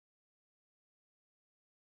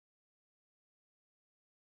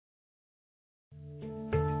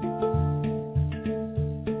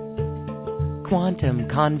Quantum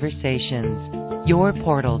Conversations, your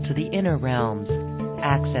portal to the inner realms.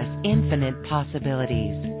 Access infinite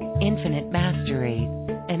possibilities, infinite mastery,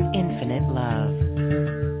 and infinite love.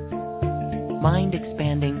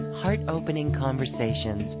 Mind-expanding, heart-opening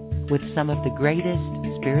conversations with some of the greatest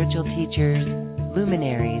spiritual teachers,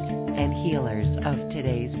 luminaries, and healers of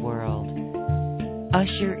today's world.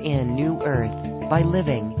 Usher in new earth by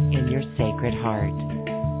living in your sacred heart.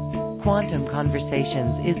 Quantum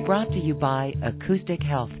Conversations is brought to you by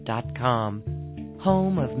AcousticHealth.com,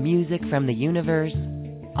 home of music from the universe,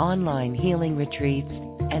 online healing retreats,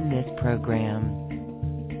 and this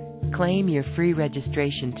program. Claim your free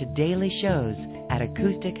registration to daily shows at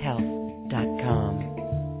AcousticHealth.com.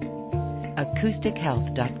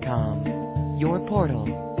 AcousticHealth.com, your portal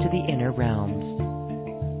to the inner realms.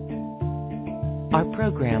 Our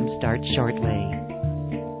program starts shortly.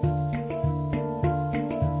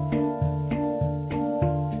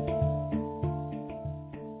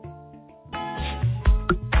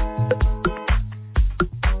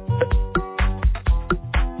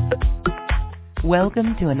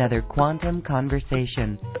 Welcome to another Quantum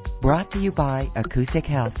Conversation, brought to you by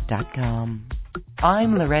AcousticHealth.com.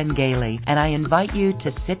 I'm Loren Gailey, and I invite you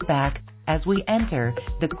to sit back as we enter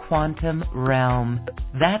the quantum realm,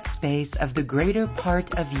 that space of the greater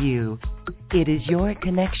part of you. It is your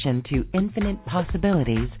connection to infinite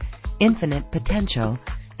possibilities, infinite potential,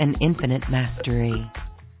 and infinite mastery.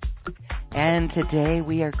 And today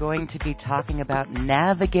we are going to be talking about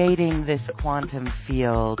navigating this quantum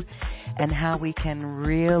field and how we can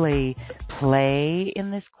really play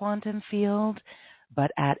in this quantum field,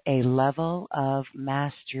 but at a level of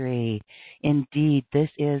mastery. Indeed, this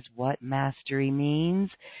is what mastery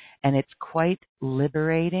means, and it's quite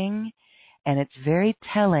liberating, and it's very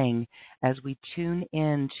telling as we tune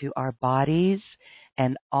in to our bodies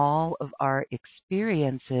and all of our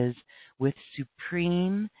experiences with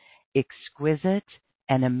supreme, exquisite,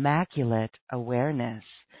 and immaculate awareness.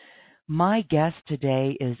 My guest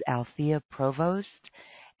today is Althea Provost,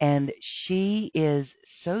 and she is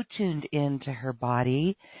so tuned into her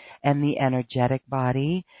body and the energetic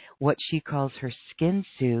body, what she calls her skin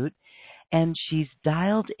suit, and she's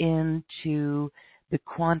dialed into the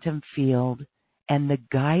quantum field and the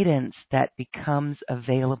guidance that becomes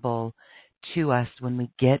available to us when we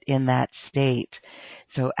get in that state.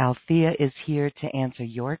 So Althea is here to answer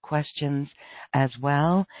your questions as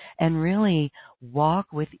well and really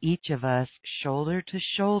walk with each of us shoulder to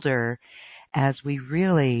shoulder as we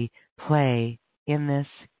really play in this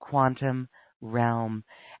quantum realm.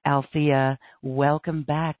 Althea, welcome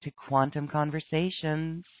back to Quantum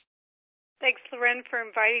Conversations. Thanks, Loren, for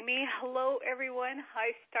inviting me. Hello, everyone.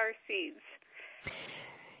 Hi, Star Seeds.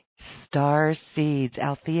 Star Seeds.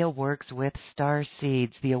 Althea works with Star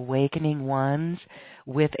Seeds, the awakening ones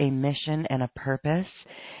with a mission and a purpose.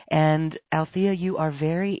 And Althea, you are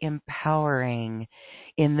very empowering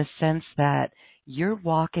in the sense that you're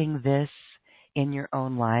walking this in your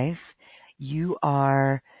own life. You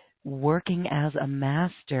are working as a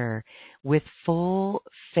master with full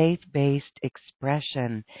faith-based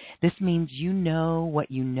expression. This means you know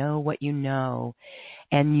what you know what you know,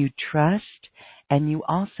 and you trust, and you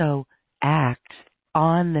also act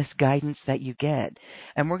on this guidance that you get.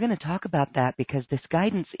 And we're going to talk about that because this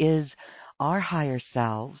guidance is our higher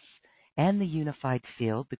selves and the unified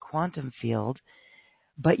field, the quantum field,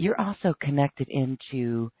 but you're also connected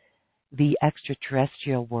into the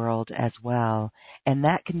extraterrestrial world as well, and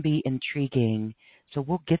that can be intriguing. So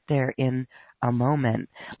we'll get there in a moment.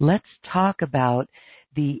 Let's talk about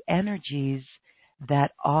the energies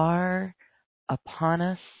that are upon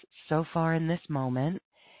us so far in this moment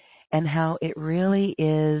and how it really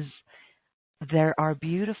is, there are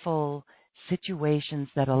beautiful situations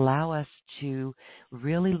that allow us to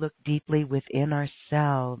really look deeply within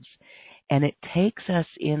ourselves, and it takes us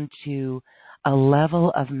into a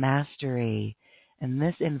level of mastery, and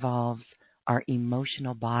this involves our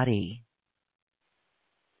emotional body.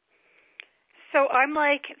 So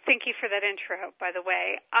thank you for that intro, by the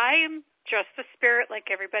way. I am just a spirit like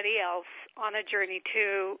everybody else on a journey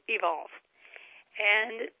to evolve.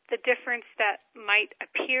 And the difference that might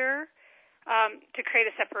appear to create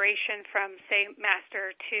a separation from, say,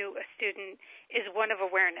 master to a student is one of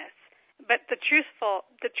awareness. But the truth of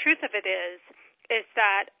it is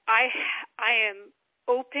that I am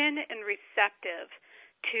open and receptive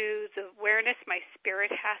to the awareness my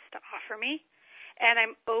spirit has to offer me, and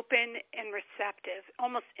I'm open and receptive,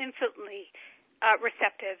 almost infinitely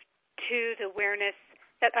receptive to the awareness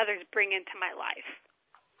that others bring into my life.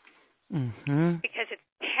 Mm-hmm. Because it's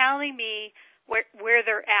telling me where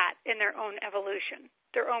they're at in their own evolution,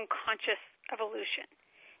 their own conscious evolution.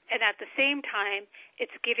 And at the same time,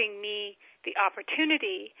 it's giving me the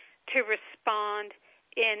opportunity to respond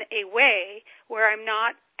in a way where I'm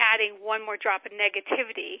not adding one more drop of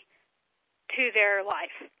negativity to their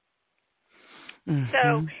life. Mm-hmm.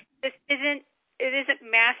 So it isn't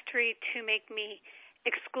mastery to make me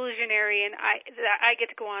exclusionary and I get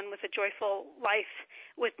to go on with a joyful life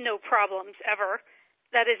with no problems ever.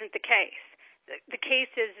 That isn't the case. The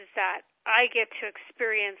case is that I get to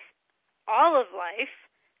experience all of life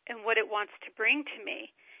and what it wants to bring to me,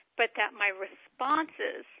 but that my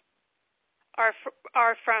responses are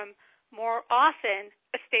from more often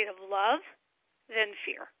a state of love than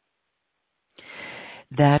fear.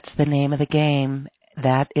 That's the name of the game.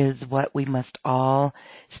 That is what we must all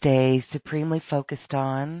stay supremely focused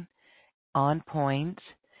on point,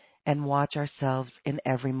 and watch ourselves in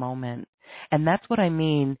every moment. And that's what I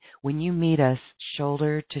mean when you meet us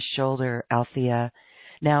shoulder to shoulder, Althea.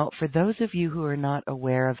 Now, for those of you who are not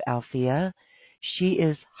aware of Althea, she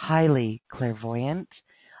is highly clairvoyant.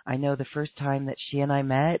 I know the first time that she and I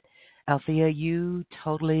met, Althea, you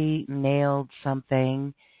totally nailed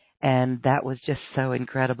something, and that was just so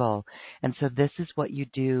incredible. And so this is what you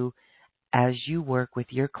do as you work with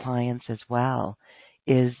your clients as well,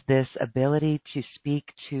 is this ability to speak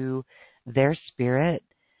to their spirit.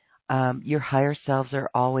 Your higher selves are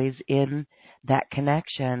always in that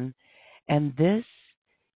connection. And this,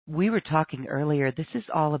 we were talking earlier, this is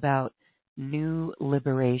all about new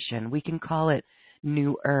liberation. We can call it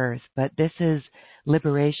new earth, but this is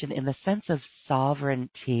liberation in the sense of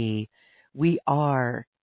sovereignty. We are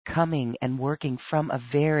coming and working from a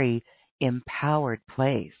very empowered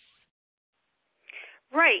place.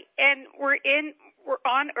 Right, and we're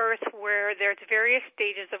on Earth where there's various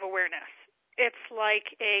stages of awareness. It's like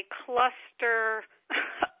a cluster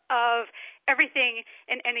of everything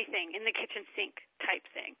and anything in the kitchen sink type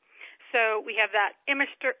thing. So we have that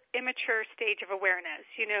immature stage of awareness,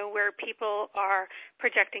 where people are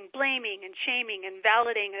projecting blaming and shaming and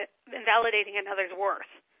validating another's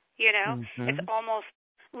worth. Mm-hmm. It's almost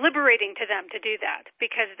liberating to them to do that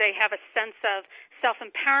because they have a sense of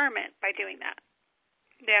self-empowerment by doing that.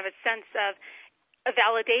 They have a sense of a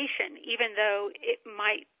validation, even though it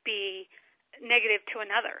might be negative to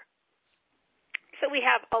another. So we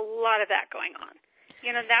have a lot of that going on.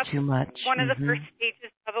 That's too much. One of the first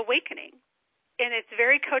stages of awakening. And it's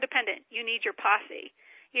very codependent. You need your posse.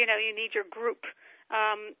 You need your group,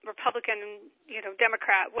 Republican,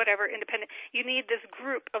 Democrat, whatever, independent. You need this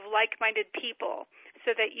group of like-minded people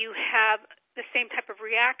so that you have the same type of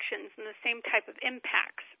reactions and the same type of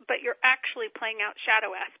impacts, but you're actually playing out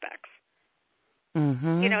shadow aspects.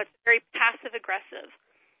 Mm-hmm. It's a very passive-aggressive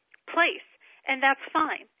place, and that's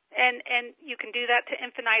fine. And you can do that to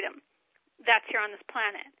infinitum. That's here on this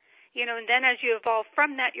planet. And then as you evolve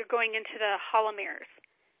from that, you're going into the holomeres,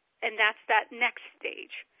 and that's that next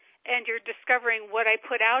stage. And you're discovering what I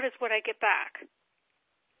put out is what I get back.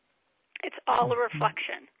 It's all a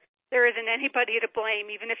reflection. There isn't anybody to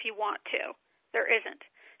blame, even if you want to. There isn't.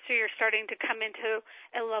 So you're starting to come into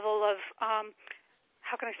a level of,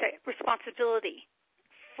 responsibility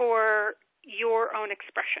for your own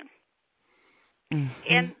expression. Mm-hmm.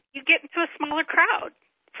 And you get into a smaller crowd,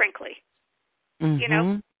 frankly.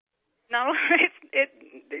 Mm-hmm. No,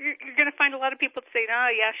 you're going to find a lot of people to say,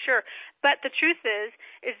 "Oh, yeah, sure." But the truth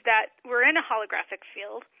is that we're in a holographic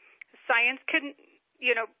field. Science can,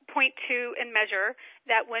 point to and measure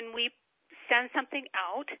that when we send something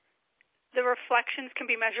out, the reflections can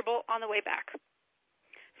be measurable on the way back.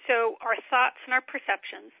 So our thoughts and our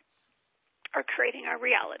perceptions are creating our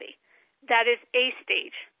reality. That is a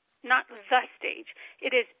stage, not the stage.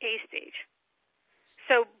 It is a stage.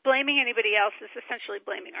 So blaming anybody else is essentially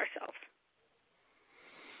blaming ourselves.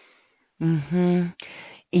 Mhm.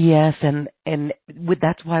 Yes, and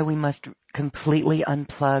that's why we must completely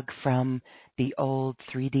unplug from the old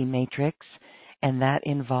 3D matrix, and that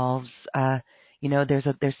involves,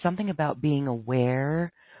 there's something about being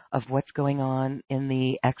aware of what's going on in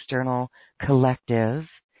the external collective,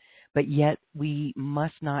 but yet we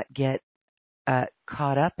must not get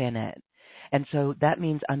caught up in it. And so that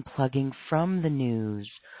means unplugging from the news,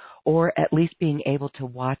 or at least being able to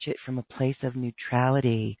watch it from a place of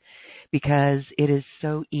neutrality, because it is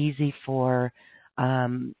so easy for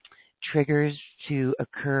triggers to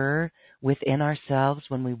occur within ourselves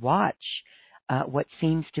when we watch what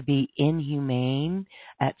seems to be inhumane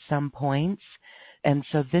at some points. And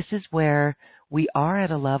so this is where we are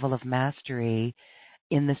at a level of mastery,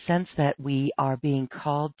 in the sense that we are being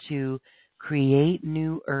called to create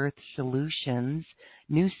new earth solutions,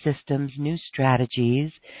 new systems, new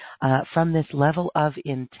strategies from this level of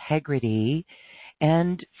integrity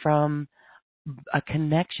and from a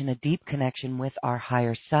connection, a deep connection with our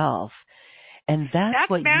higher self. And that's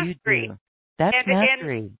what mastery. you do. That's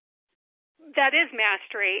mastery. And that is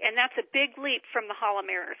mastery, and that's a big leap from the Hall of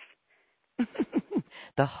Mirrors.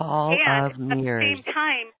 The Hall of Mirrors. And at the same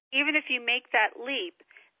time, even if you make that leap,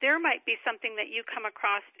 there might be something that you come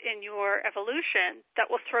across in your evolution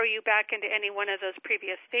that will throw you back into any one of those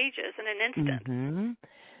previous stages in an instant. Mm-hmm.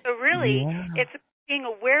 So really, it's being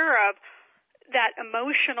aware of that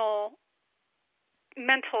emotional,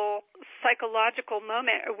 mental, psychological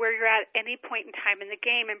moment of where you're at any point in time in the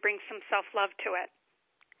game and bring some self-love to it.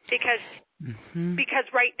 Because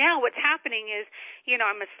right now what's happening is,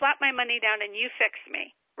 I'm going to slap my money down and you fix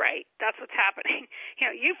me, right? That's what's happening.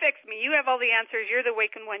 You fix me. You have all the answers. You're the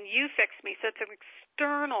awakened one. You fix me. So it's an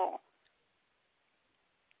external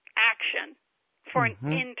action for an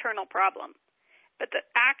internal problem. But the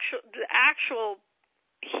actual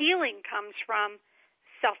healing comes from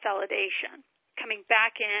self-validation, coming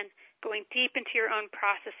back in, going deep into your own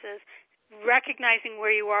processes, recognizing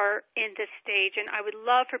where you are in this stage. And I would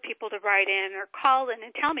love for people to write in or call in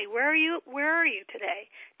and tell me, where are you today?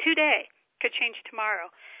 Today could change tomorrow.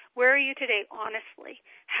 Where are you today, honestly?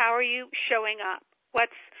 How are you showing up?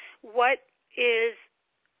 What is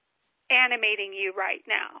animating you right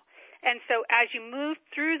now? And so as you move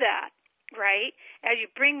through that, right, as you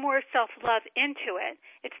bring more self-love into it,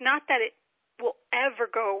 it's not that it will ever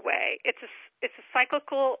go away. It's a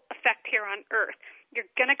cyclical effect here on Earth. You're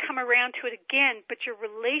going to come around to it again, but your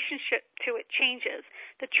relationship to it changes.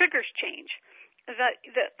 The triggers change.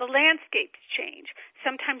 The landscapes change.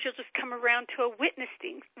 Sometimes you'll just come around to a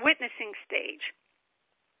witnessing stage.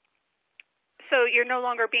 So you're no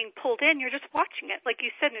longer being pulled in. You're just watching it. Like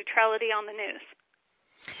you said, neutrality on the news.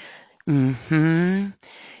 Mm-hmm.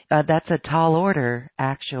 That's a tall order,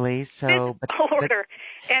 actually. So, it's a tall order.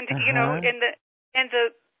 And,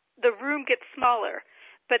 the room gets smaller.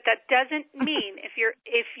 But that doesn't mean if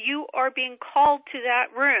you are being called to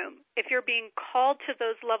that room, if you're being called to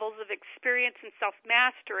those levels of experience and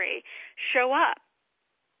self-mastery, show up.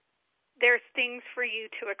 There's things for you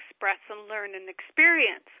to express and learn and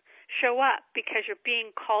experience. Show up because you're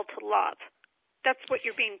being called to love. That's what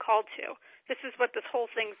you're being called to. This is what this whole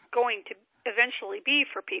thing's going to eventually be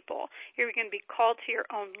for people. You're going to be called to your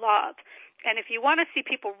own love. And if you want to see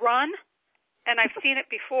people run, and I've seen it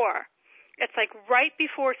before, it's like right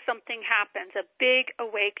before something happens, a big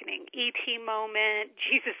awakening, E.T. moment,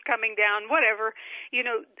 Jesus coming down, whatever,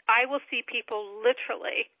 I will see people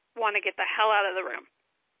literally want to get the hell out of the room.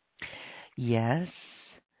 Yes.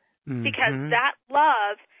 Mm-hmm. Because that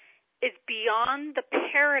love is beyond the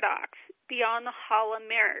paradox, beyond the Hall of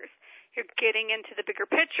Mirrors. You're getting into the bigger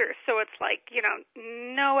picture. So it's like,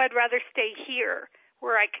 no, I'd rather stay here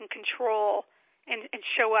where I can control and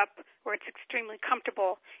show up where it's extremely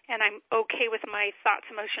comfortable and I'm okay with my thoughts,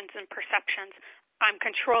 emotions, and perceptions. I'm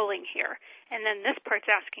controlling here. And then this part's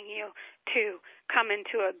asking you to come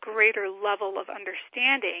into a greater level of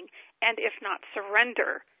understanding and, if not,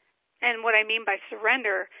 surrender. And what I mean by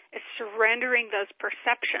surrender is surrendering those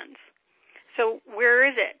perceptions. So where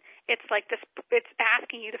is it? It's like this. It's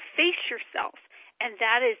asking you to face yourself, and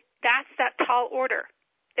that's that tall order.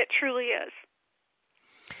 It truly is.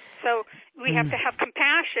 So we have to have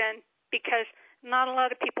compassion because not a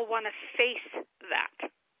lot of people want to face that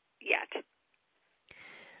yet.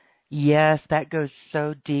 Yes, that goes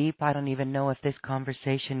so deep. I don't even know if this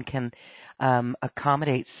conversation can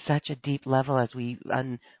accommodate such a deep level as we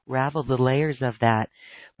unravel the layers of that.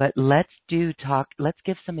 But let's give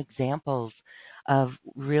some examples of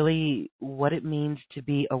really what it means to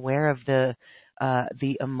be aware of the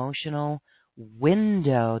emotional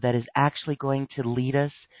window that is actually going to lead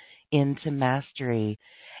us into mastery.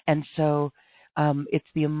 And so it's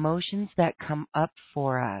the emotions that come up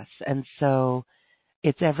for us. And so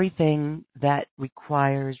it's everything that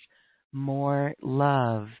requires more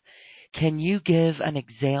love. Can you give an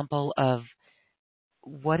example of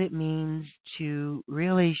what it means to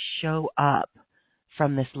really show up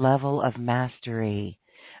from this level of mastery?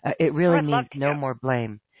 It really means no more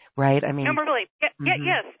blame, right? I mean, no more blame.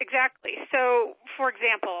 Yes, exactly. So, for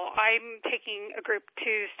example, I'm taking a group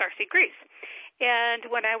to Starseed Greece. And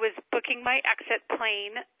when I was booking my exit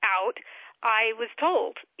plane out, I was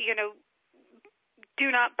told,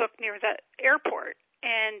 do not book near the airport.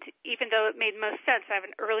 And even though it made most sense, I have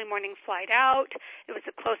an early morning flight out. It was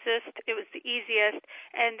the closest. It was the easiest.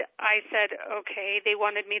 And I said, okay, they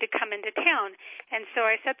wanted me to come into town. And so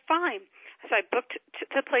I said, fine. So I booked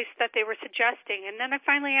the place that they were suggesting. And then I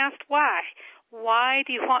finally asked why. Why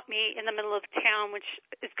do you want me in the middle of town, which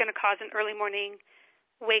is going to cause an early morning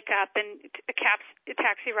wake up and a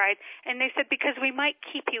taxi ride, and they said, because we might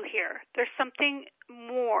keep you here. There's something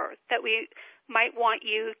more that we might want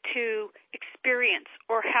you to experience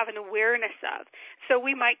or have an awareness of. So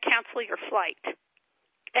we might cancel your flight.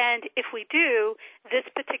 And if we do, this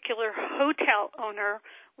particular hotel owner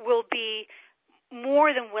will be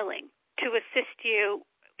more than willing to assist you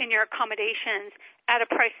in your accommodations at a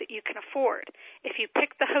price that you can afford. If you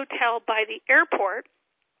pick the hotel by the airport,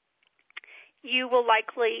 you will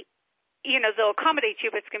likely, they'll accommodate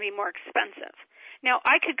you, but it's going to be more expensive. Now,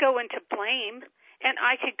 I could go into blame, and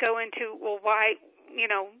I could go into, well, why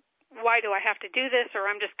do I have to do this, or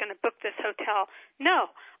I'm just going to book this hotel.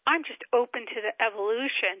 No, I'm just open to the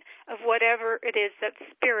evolution of whatever it is that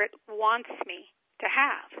Spirit wants me to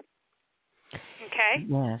have. Okay?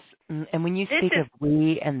 Yes. And when you speak of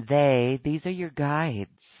we and they, these are your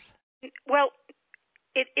guides. Well,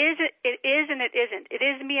 it is and it isn't. It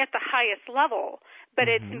is me at the highest level, but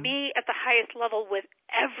it's me at the highest level with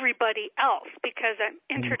everybody else because I'm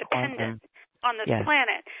interdependent on this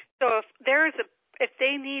planet. So if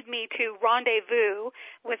they need me to rendezvous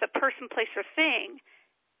with a person, place, or thing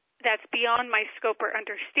that's beyond my scope or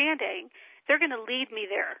understanding, they're going to lead me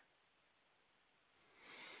there.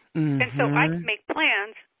 And so I can make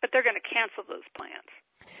plans, but they're going to cancel those plans.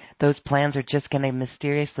 Those plans are just going to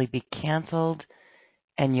mysteriously be canceled,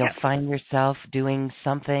 and you'll find yourself doing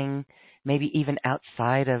something maybe even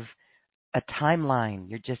outside of a timeline.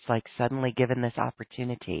 You're just like suddenly given this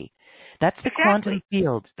opportunity. That's the quantum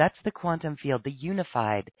field. That's the quantum field, the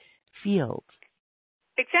unified field.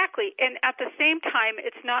 Exactly. And at the same time,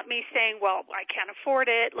 it's not me saying, well, I can't afford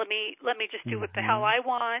it. Let me just do what the hell I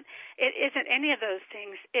want. It isn't any of those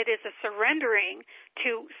things. It is a surrendering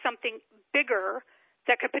to something bigger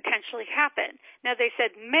that could potentially happen. Now, they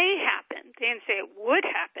said may happen. They didn't say it would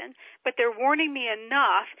happen, but they're warning me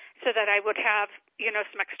enough so that I would have,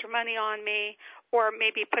 some extra money on me, or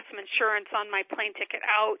maybe put some insurance on my plane ticket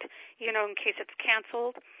out, in case it's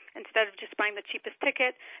canceled, instead of just buying the cheapest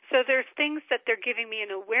ticket. So there's things that they're giving me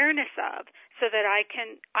an awareness of so that I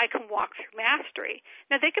can walk through mastery.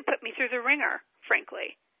 Now, they could put me through the ringer,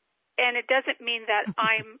 frankly, and it doesn't mean that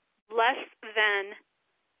I'm less than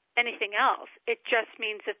anything else. It just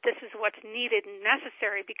means that this is what's needed and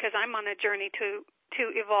necessary because I'm on a journey to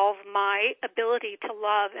evolve my ability to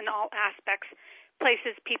love in all aspects,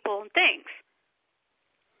 places, people, and things.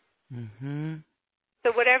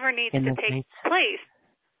 So whatever needs to take place,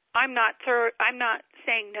 I'm not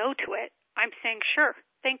saying no to it. I'm saying sure,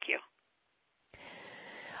 thank you.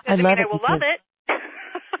 Doesn't mean I will love it.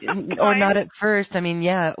 Or not at first. I mean,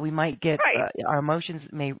 we might get our emotions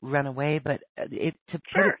may run away, but put it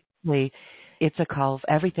simply, it's a call.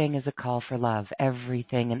 Everything is a call for love.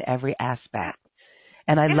 Everything in every aspect,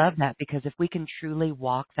 and I love that because if we can truly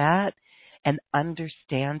walk that and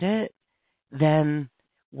understand it, then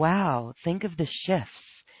wow, think of the shifts.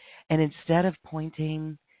 And instead of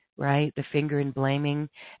pointing the finger and blaming,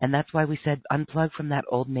 and that's why we said unplug from that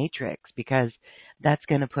old matrix, because that's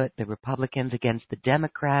going to put the Republicans against the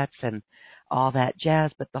Democrats and all that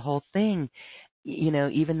jazz. But the whole thing,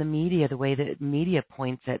 even the media, the way that media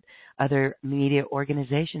points at other media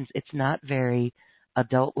organizations, it's not very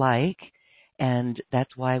adult-like, and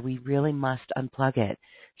that's why we really must unplug it.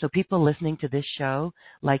 So people listening to this show,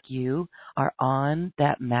 like you, are on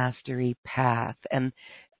that mastery path and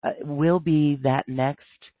will be that next.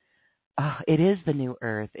 It is the new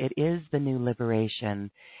earth. It is the new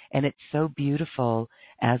liberation. And it's so beautiful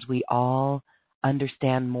as we all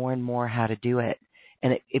understand more and more how to do it.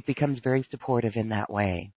 And it becomes very supportive in that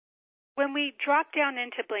way. When we drop down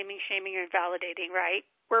into blaming, shaming, and validating,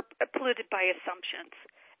 we're polluted by assumptions,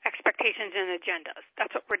 expectations, and agendas.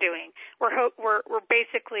 That's what we're doing. We're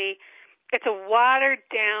basically, it's a watered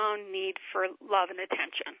down need for love and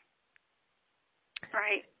attention,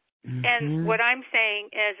 right? And what I'm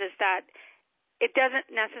saying is that it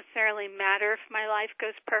doesn't necessarily matter if my life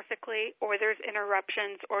goes perfectly or there's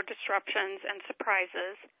interruptions or disruptions and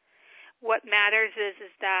surprises. What matters is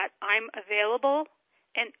that I'm available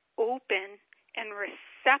and open and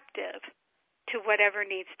receptive to whatever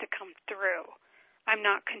needs to come through. I'm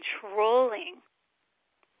not controlling.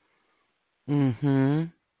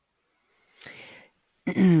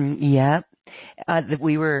 Yep.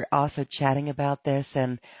 We were also chatting about this,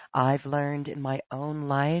 and I've learned in my own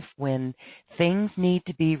life when things need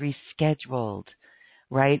to be rescheduled,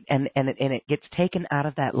 right, and it gets taken out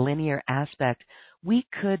of that linear aspect, we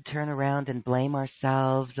could turn around and blame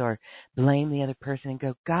ourselves or blame the other person and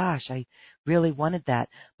go, gosh, I really wanted that.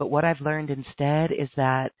 But what I've learned instead is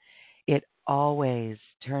that it always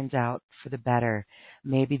turns out for the better.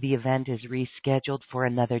 Maybe the event is rescheduled for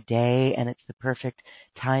another day and it's the perfect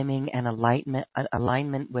timing and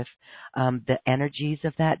alignment with the energies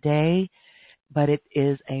of that day, but it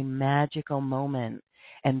is a magical moment.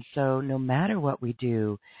 And so no matter what we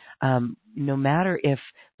do, no matter if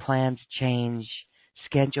plans change,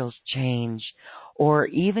 schedules change, or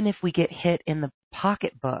even if we get hit in the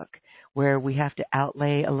pocketbook where we have to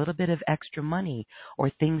outlay a little bit of extra money or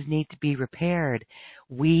things need to be repaired,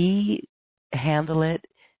 we handle it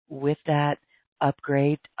with that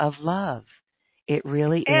upgrade of love. It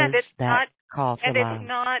really And is it's that not, call for and it's love.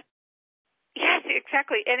 not, yes,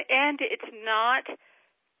 exactly. And it's not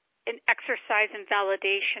an exercise in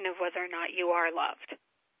validation of whether or not you are loved.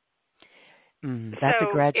 That's a So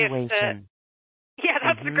if graduation.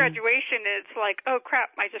 that's the graduation. It's like, oh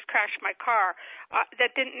crap, I just crashed my car.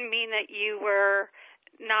 That didn't mean that you were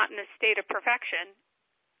not in a state of perfection.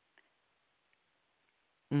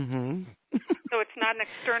 So it's not an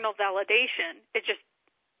external validation. It just,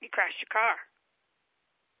 you crashed your car.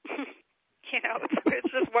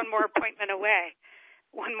 It's just one more appointment away,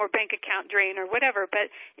 one more bank account drain or whatever, but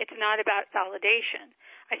it's not about validation.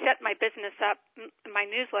 I set my business up, my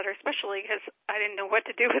newsletter especially, because I didn't know what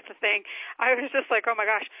to do with the thing. I was just like, oh my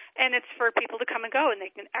gosh. And it's for people to come and go, and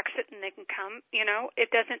they can exit and they can come.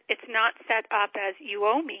 It's not set up as you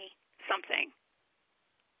owe me something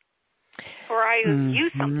or I owe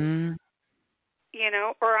you something,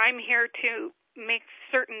 or I'm here to make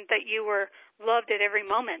certain that you were loved at every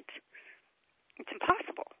moment. It's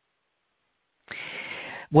impossible.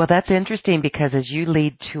 Well, that's interesting because as you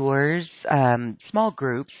lead tours, small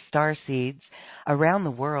groups, starseeds, around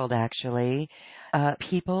the world actually,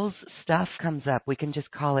 people's stuff comes up. We can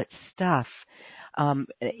just call it stuff.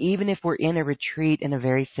 Even if we're in a retreat in a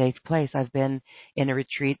very safe place. I've been in a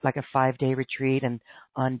retreat, like a 5-day retreat, and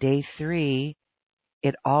on day 3,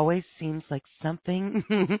 it always seems like something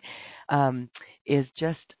is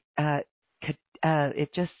just, it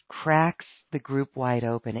just cracks the group wide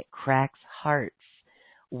open. It cracks hearts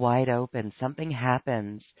wide open. Something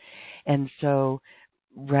happens. And so,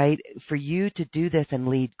 right, for you to do this and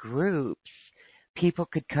lead groups, people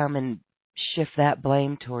could come and shift that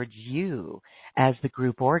blame towards you as the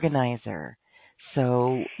group organizer.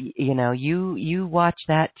 So, you watch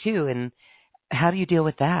that too. And how do you deal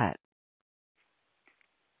with that?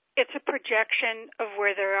 It's a projection of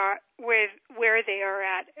where they are, where they are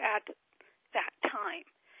at that time.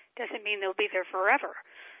 Doesn't mean they'll be there forever.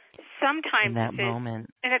 Sometimes in that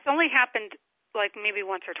moment, and it's only happened like maybe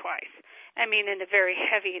once or twice. I mean, in a very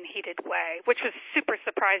heavy and heated way, which was super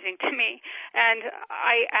surprising to me. And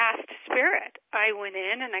I asked Spirit. I went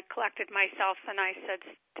in and I collected myself, and I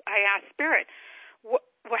asked Spirit,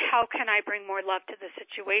 how can I bring more love to the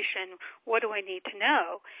situation? What do I need to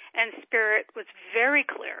know? And Spirit was very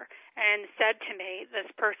clear and said to me,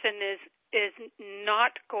 this person is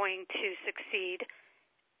not going to succeed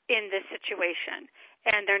in this situation,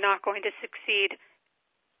 and they're not going to succeed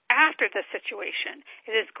after the situation.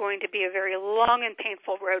 It is going to be a very long and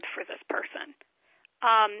painful road for this person.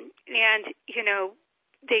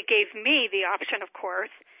 They gave me the option, of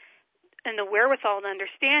course, and the wherewithal and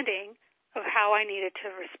understanding of how I needed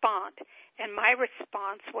to respond. And my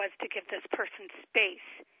response was to give this person space,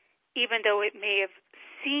 even though it may have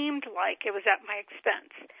seemed like it was at my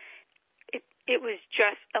expense. It was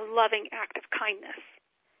just a loving act of kindness.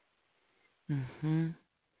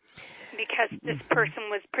 Because this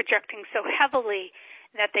person was projecting so heavily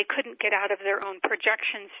that they couldn't get out of their own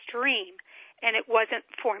projection stream. And it wasn't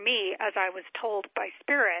for me, as I was told by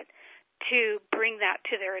Spirit, to bring that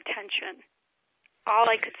to their attention.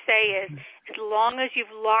 All I could say is, as long as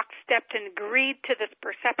you've lockstepped and agreed to this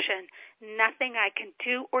perception, nothing I can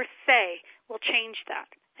do or say will change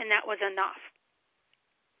that. And that was enough.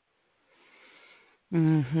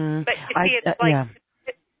 But you see,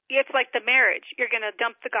 it's like the marriage. You're going to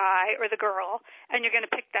dump the guy or the girl, and you're going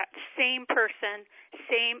to pick that same person,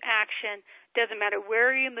 same action. Doesn't matter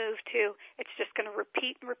where you move to. It's just going to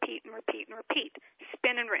repeat and repeat and repeat and repeat.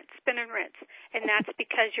 Spin and rinse, spin and rinse. And that's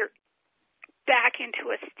because you're back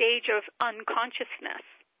into a stage of unconsciousness.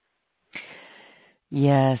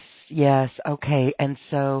 Yes. Okay. And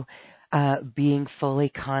so being fully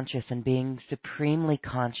conscious and being supremely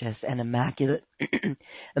conscious and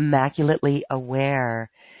immaculately aware,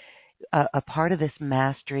 a part of this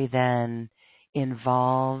mastery then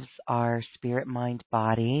involves our spirit, mind,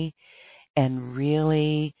 body, and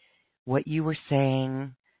really what you were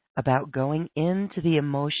saying about going into the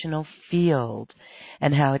emotional field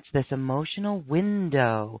and how it's this emotional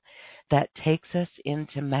window that takes us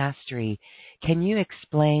into mastery. Can you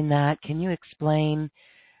explain that? Can you explain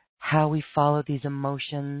how we follow these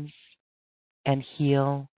emotions and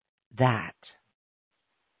heal that?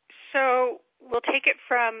 So we'll take it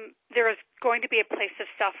from there is going to be a place of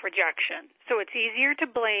self-rejection. So it's easier to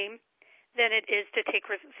blame than it is to take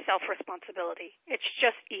self-responsibility. It's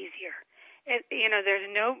just easier. There's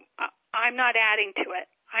I'm not adding to it.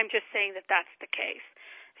 I'm just saying that that's the case.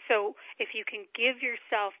 So if you can give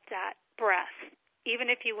yourself that breath, even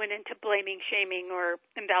if you went into blaming, shaming, or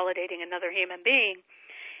invalidating another human being,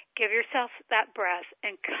 give yourself that breath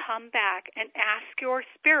and come back and ask your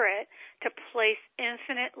spirit to place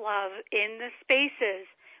infinite love in the spaces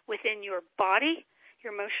within your body,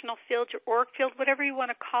 your emotional field, your auric field, whatever you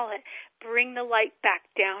want to call it. Bring the light back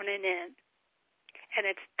down and in. And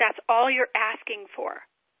that's all you're asking for.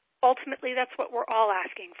 Ultimately, that's what we're all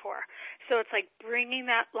asking for. So it's like bringing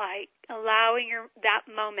that light, allowing that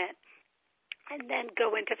moment, and then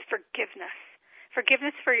go into forgiveness.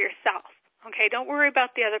 Forgiveness for yourself. Okay, don't worry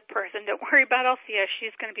about the other person. Don't worry about Althea.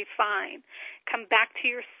 She's going to be fine. Come back to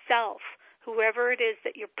yourself. Whoever it is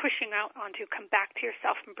that you're pushing out onto, come back to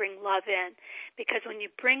yourself and bring love in. Because when you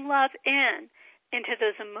bring love into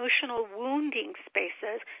those emotional wounding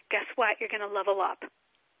spaces, guess what? You're going to level up.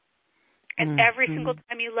 And every single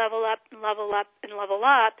time you level up and level up and level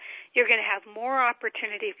up, you're going to have more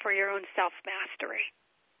opportunity for your own self-mastery.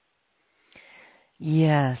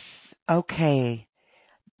 Yes. Okay.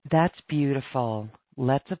 That's beautiful.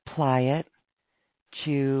 Let's apply it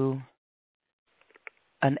to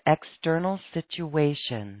an external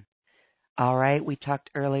situation. All right. We talked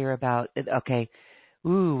earlier about, okay,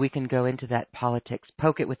 we can go into that politics.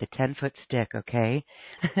 Poke it with a 10-foot stick, okay?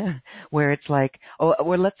 Where it's like,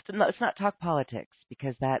 let's not talk politics,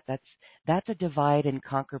 because that's a divide and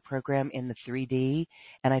conquer program in the 3D,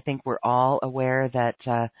 and I think we're all aware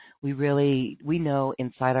that we know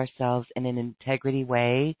inside ourselves in an integrity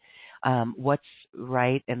way what's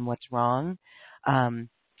right and what's wrong,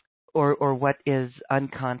 or what is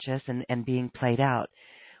unconscious and being played out.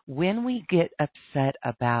 When we get upset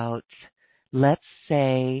about, let's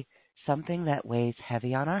say, something that weighs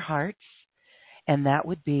heavy on our hearts, and that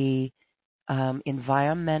would be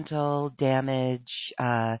environmental damage,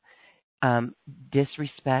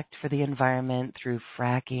 disrespect for the environment through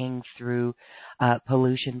fracking, through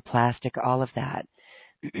pollution, plastic, all of that.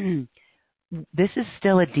 This is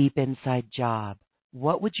still a deep inside job.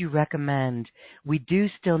 What would you recommend? We do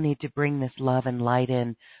still need to bring this love and light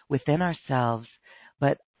in within ourselves,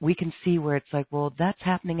 but we can see where it's like, well, that's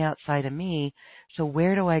happening outside of me, so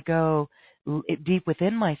where do I go deep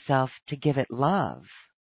within myself to give it love?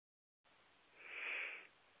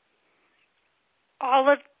 All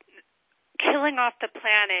of killing off the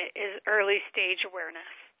planet is early stage awareness.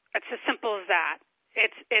 It's as simple as that.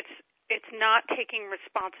 It's not taking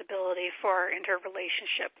responsibility for our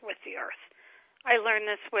interrelationship with the earth. I learned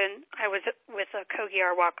this when I was with a Kogi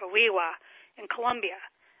Arwakawiwa in Colombia.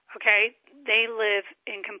 Okay? They live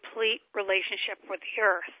in complete relationship with the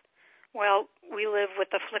earth. Well, we live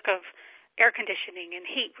with the flick of air conditioning and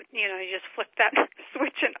heat. You just flick that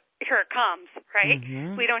switch and here it comes, right?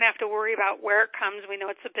 Mm-hmm. We don't have to worry about where it comes. We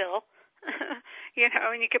know it's a bill.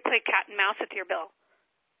 And you could play cat and mouse with your bill.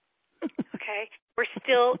 Okay? We're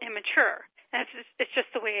still immature. It's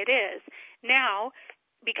just the way it is. Now,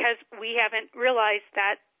 because we haven't realized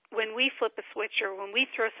that when we flip a switch or when we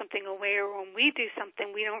throw something away or when we do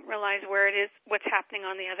something, we don't realize where it is, what's happening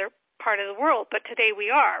on the other part of the world. But today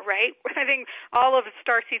we are, right? I think all of the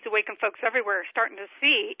Starseeds Awakened folks everywhere are starting to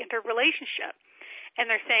see interrelationship.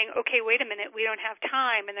 And they're saying, okay, wait a minute, we don't have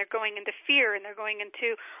time. And they're going into fear and they're going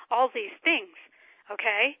into all these things,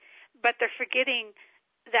 okay? But they're forgetting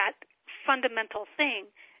that fundamental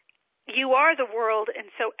thing. You are the world, and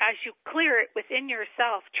so as you clear it within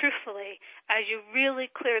yourself, truthfully, as you really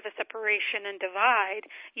clear the separation and divide,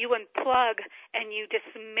 you unplug and you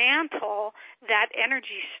dismantle that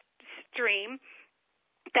energy stream,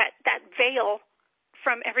 that veil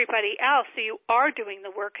from everybody else, so you are doing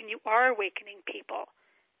the work and you are awakening people.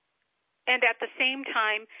 And at the same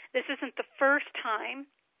time, this isn't the first time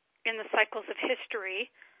in the cycles of history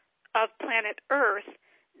of planet Earth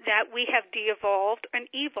that we have de-evolved and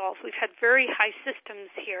evolved. We've had very high systems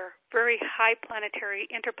here, very high planetary,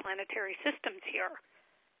 interplanetary systems here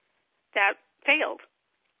that failed,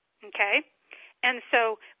 okay? And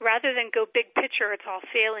so rather than go big picture, it's all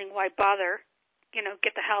failing, why bother,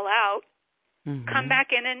 get the hell out. Mm-hmm. Come back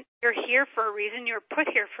in, and you're here for a reason, you're put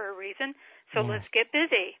here for a reason, so Let's get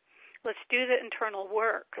busy. Let's do the internal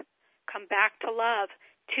work. Come back to love,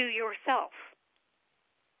 to yourself.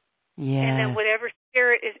 Yeah. And then whatever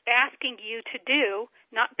spirit is asking you to do,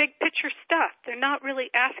 not big picture stuff. They're not really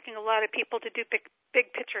asking a lot of people to do big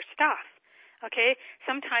picture stuff. Okay?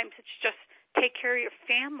 Sometimes it's just take care of your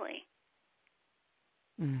family.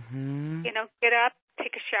 Mhm. Get up,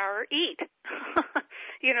 take a shower, eat.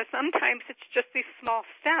 Sometimes it's just these small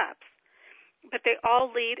steps, but they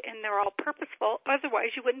all lead and they're all purposeful.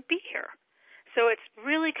 Otherwise, you wouldn't be here. So it's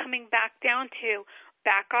really coming back down to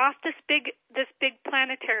back off this big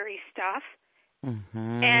planetary stuff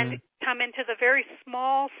and come into the very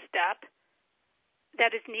small step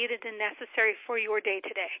that is needed and necessary for your day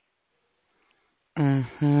to day.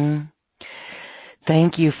 Mhm.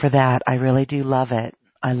 Thank you for that. I really do love it.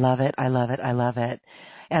 I love it. I love it. I love it.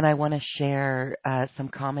 And I want to share some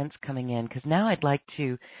comments coming in because now I'd like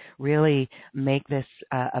to really make this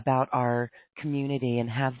about our community and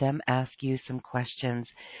have them ask you some questions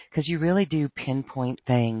because you really do pinpoint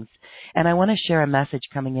things. And I want to share a message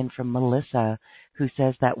coming in from Melissa who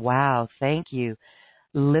says that, wow, thank you.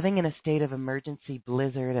 Living in a state of emergency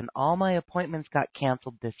blizzard and all my appointments got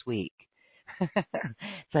canceled this week.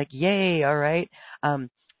 It's like, yay, all right.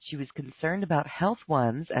 She was concerned about health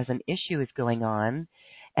ones as an issue is going on,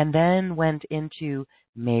 and then went into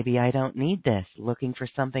maybe I don't need this, looking for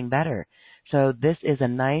something better. So this is a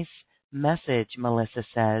nice message, Melissa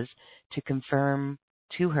says, to confirm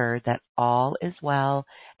to her that all is well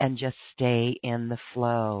and just stay in the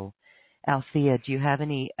flow. Althea, do you have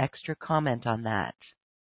any extra comment on that?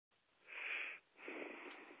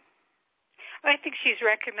 I think she's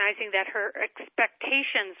recognizing that her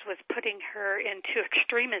expectations was putting her into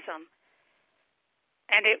extremism.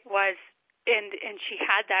 And it was, and she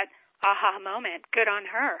had that aha moment. Good on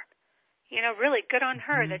her. Really good on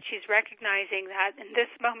her that she's recognizing that in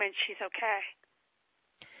this moment she's okay.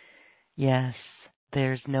 Yes,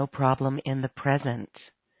 there's no problem in the present.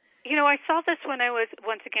 I saw this when I was,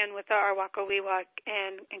 once again, with the Arwako Wiwa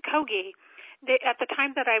and Kogi. At the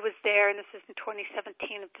time that I was there, and this is in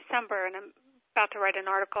 2017 of December, and I'm about to write an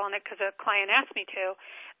article on it because a client asked me to,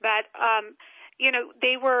 but,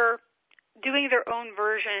 they were doing their own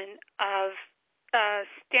version of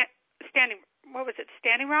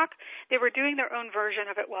Standing Rock? They were doing their own version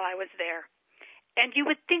of it while I was there. And you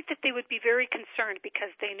would think that they would be very concerned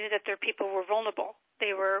because they knew that their people were vulnerable.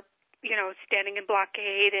 They were, standing in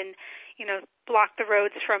blockade and, block the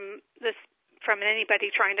roads from anybody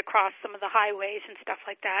trying to cross some of the highways and stuff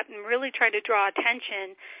like that, and really try to draw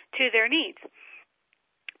attention to their needs.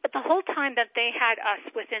 But the whole time that they had us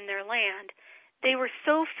within their land, they were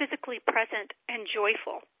so physically present and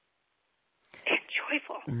joyful.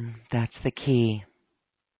 That's the key.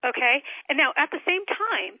 Okay? And now at the same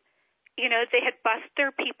time, they had bussed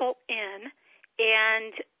their people in,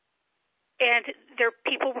 and their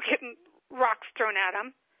people were getting rocks thrown at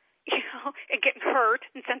them, and getting hurt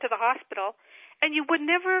and sent to the hospital. And you would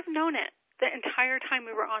never have known it the entire time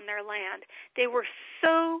we were on their land. They were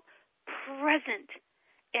so present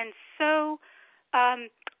and so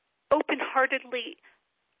open-heartedly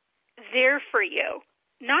there for you,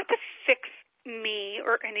 not to fix me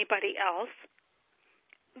or anybody else,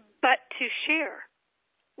 but to share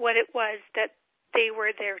what it was that they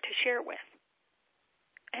were there to share with.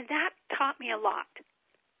 And that taught me a lot.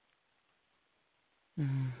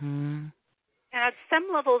 Mm-hmm. And at some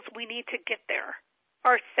levels, we need to get there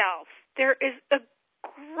ourselves. There is a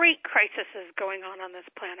great crisis going on this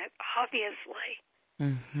planet, obviously.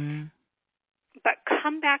 Mm-hmm. But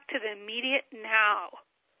come back to the immediate now.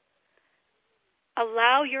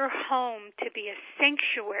 Allow your home to be a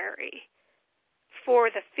sanctuary for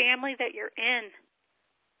the family that you're in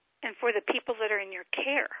and for the people that are in your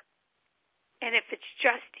care. And if it's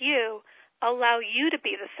just you, allow you to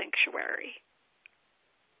be the sanctuary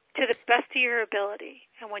to the best of your ability.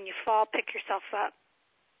 And when you fall, pick yourself up.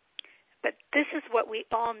 But this is what we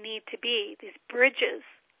all need to be, these bridges.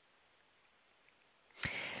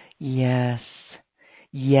 Yes.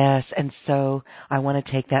 Yes. And so I want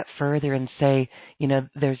to take that further and say,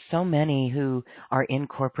 there's so many who are in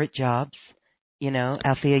corporate jobs.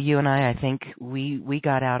 Althea, you and I think we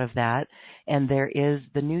got out of that. And there is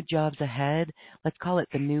the new jobs ahead. Let's call it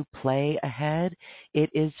the new play ahead. It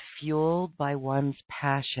is fueled by one's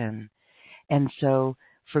passion. And so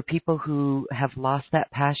for people who have lost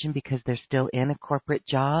that passion because they're still in a corporate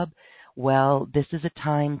job, well, this is a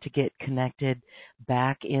time to get connected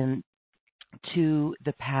back in to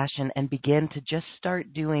the passion and begin to just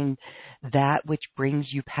start doing that which brings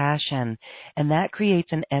you passion. And that creates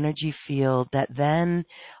an energy field that then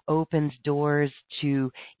opens doors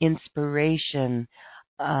to inspiration.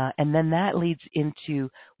 And then that leads into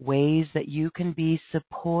ways that you can be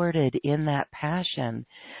supported in that passion.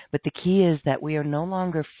 But the key is that we are no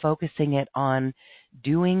longer focusing it on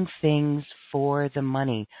doing things for the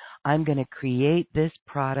money. I'm going to create this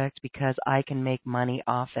product because I can make money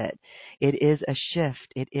off it. It is a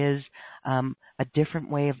shift. It is a different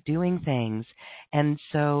way of doing things. And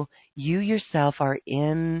so you yourself are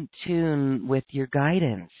in tune with your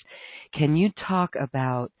guidance. Can you talk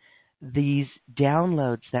about these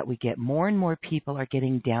downloads that we get? More and more people are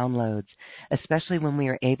getting downloads, especially when we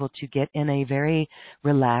are able to get in a very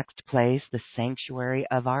relaxed place, the sanctuary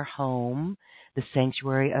of our home, the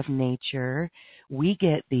sanctuary of nature. We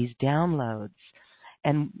get these downloads.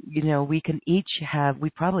 And, we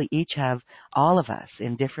probably each have, all of us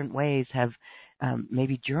in different ways have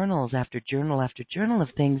maybe journals after journal after journal of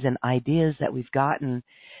things and ideas that we've gotten,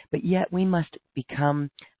 but yet we must become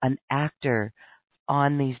an actor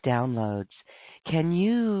on these downloads. Can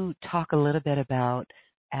you talk a little bit about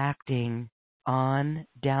acting on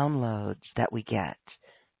downloads that we get?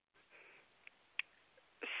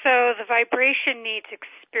 So the vibration needs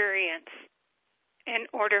experience in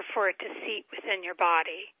order for it to seat within your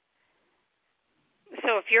body.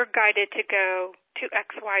 So if you're guided to go to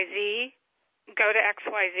XYZ, go to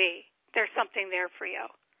XYZ. There's something there for you.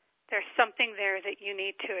 There's something there that you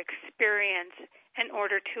need to experience in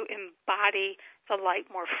order to embody the light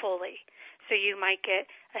more fully. So you might get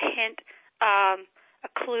a hint, a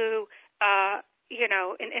clue,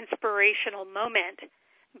 an inspirational moment,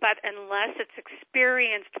 but unless it's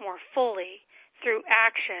experienced more fully through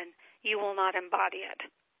action, you will not embody it.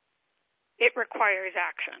 It requires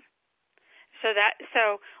action.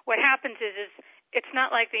 So what happens is it's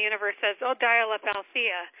not like the universe says, "Oh, dial up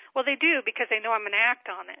Althea." Well, they do because they know I'm going to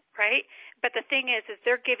act on it, right? But the thing is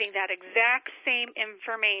they're giving that exact same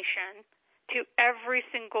information to every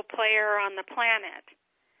single player on the planet.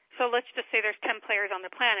 So let's just say there's 10 players on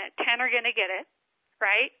the planet. 10 are going to get it,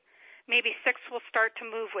 right? Maybe 6 will start to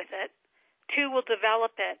move with it. 2 will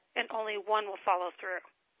develop it, and only 1 will follow through.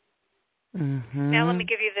 Mm-hmm. Now let me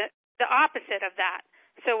give you the opposite of that.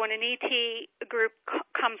 So when an ET group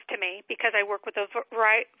comes to me, because I work with a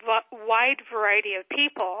wide variety of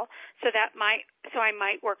people, so I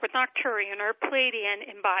might work with Nocturian or Pleiadian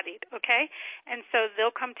embodied, okay? And so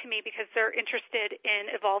they'll come to me because they're interested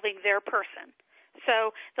in evolving their person.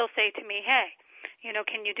 So they'll say to me, "Hey,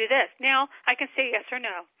 can you do this?" Now I can say yes or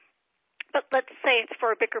no. But let's say it's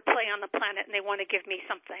for a bigger play on the planet and they want to give me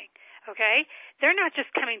something, okay? They're not just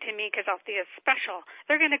coming to me because Althea is special.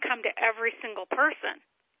 They're going to come to every single person.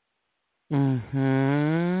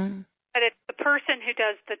 Mm-hmm. But it's the person who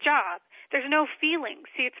does the job. There's no feeling.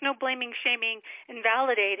 See, it's no blaming, shaming,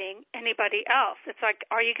 invalidating anybody else. It's like,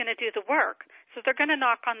 are you going to do the work? So they're going to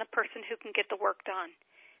knock on the person who can get the work done.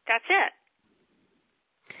 That's it.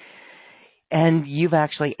 And you've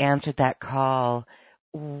actually answered that call.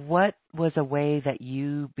 What was a way that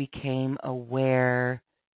you became aware?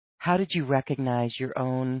 How did you recognize your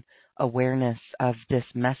own awareness of this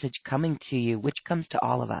message coming to you, which comes to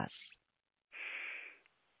all of us?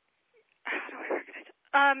 How do I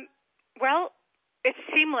recognize it? Well, it's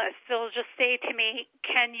seamless. They'll just say to me,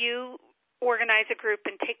 "Can you organize a group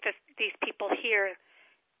and take these people here?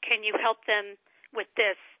 Can you help them with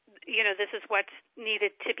this? This is what's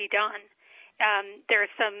needed to be done." There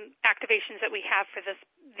are some activations that we have for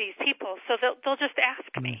these people, so they'll just ask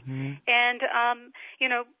me, mm-hmm. and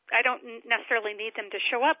I don't necessarily need them to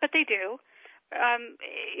show up, but they do.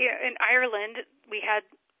 In Ireland, we had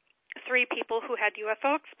 3 people who had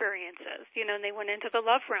UFO experiences, and they went into the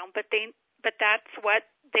love realm, but that's what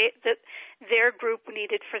their group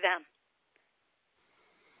needed for them.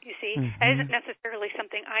 You see, mm-hmm. That isn't necessarily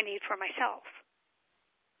something I need for myself.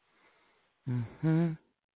 Mm-hmm.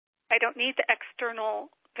 I don't need the external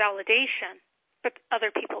validation, but other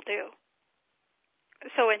people do.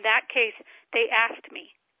 So in that case, they asked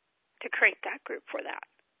me to create that group for that.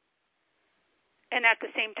 And at the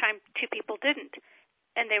same time, 2 people didn't,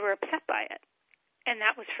 and they were upset by it. And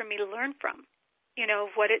that was for me to learn from,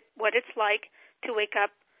 what it's like to wake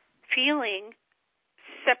up feeling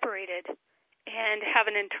separated and have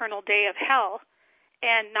an internal day of hell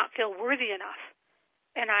and not feel worthy enough.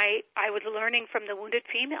 And I was learning from the wounded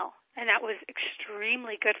female, and that was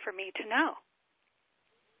extremely good for me to know.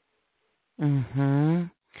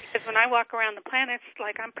 Mm-hmm. Because when I walk around the planet, it's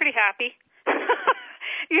like I'm pretty happy,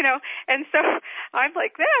 and so I'm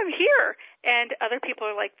like, I'm here. And other people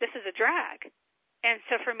are like, this is a drag. And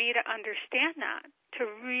so for me to understand that, to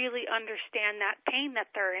really understand that pain that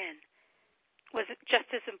they're in, was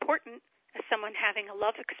just as important as someone having a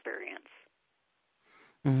love experience.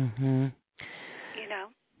 Mm-hmm. You know?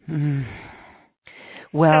 Mm.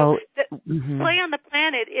 Well, so play on the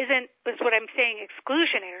planet is what I'm saying,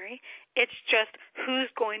 exclusionary. It's just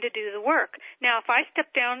who's going to do the work. Now, if I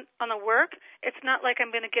step down on the work, it's not like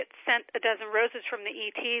I'm going to get sent a dozen roses from the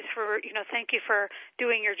ETs for, thank you for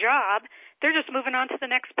doing your job. They're just moving on to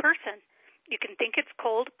the next person. You can think it's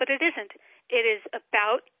cold, but it isn't. It is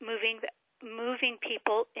about moving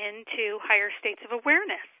people into higher states of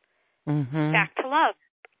awareness, back to love.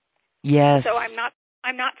 Yes. So I'm not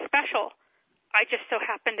special. I just so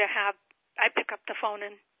happen to I pick up the phone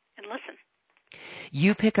and listen.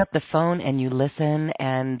 You pick up the phone and you listen,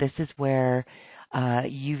 and this is where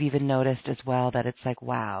you've even noticed as well that it's like,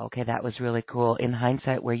 wow, okay, that was really cool. In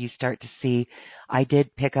hindsight, where you start to see, I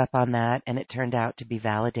did pick up on that, and it turned out to be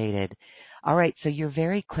validated. All right, so you're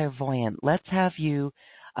very clairvoyant. Let's have you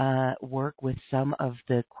work with some of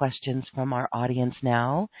the questions from our audience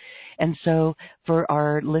now. And so for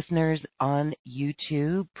our listeners on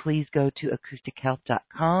YouTube, please go to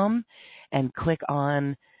acoustichealth.com and click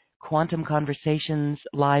on Quantum Conversations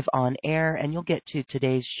Live on Air, and you'll get to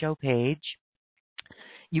today's show page.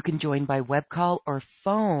 You can join by web call or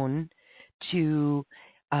phone to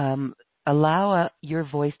allow your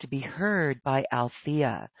voice to be heard by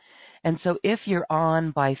Althea. And so if you're on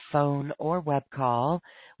by phone or web call,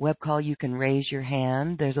 you can raise your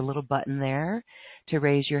hand. There's a little button there to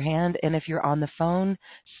raise your hand. And if you're on the phone,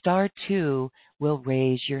 *2 will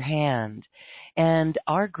raise your hand. And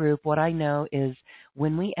our group, what I know is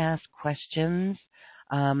when we ask questions,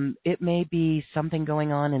 it may be something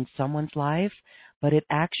going on in someone's life, but it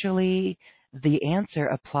actually, the answer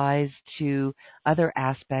applies to other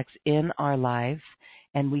aspects in our life,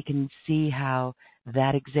 and we can see how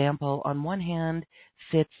that example, on one hand,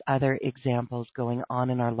 fits other examples going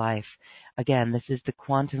on in our life. Again, this is the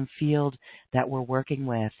quantum field that we're working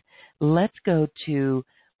with. We're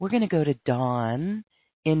going to go to Dawn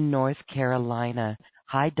in North Carolina.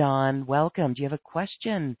 Hi, Dawn. Welcome. Do you have a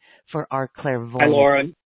question for our clairvoyant? Hi,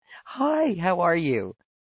 Lauren. Hi. How are you?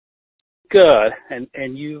 Good.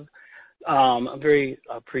 And you, I'm very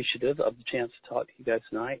appreciative of the chance to talk to you guys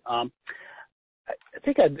tonight. I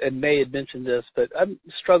think I may have mentioned this, but I'm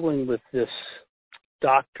struggling with this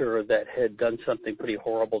doctor that had done something pretty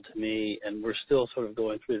horrible to me, and we're still sort of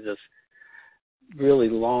going through this really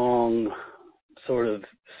long sort of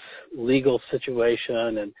legal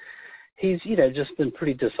situation, and he's, just been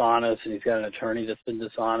pretty dishonest, and he's got an attorney that's been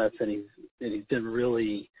dishonest, and he's been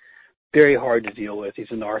really very hard to deal with.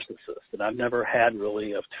 He's a narcissist, and I've never had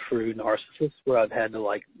really a true narcissist where I've had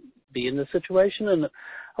to be in this situation. And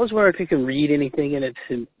I was wondering if you can read anything in it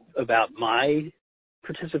about my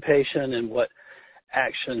participation and what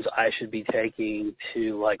actions I should be taking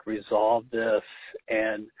to resolve this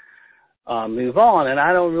and move on. And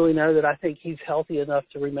I don't really know that I think he's healthy enough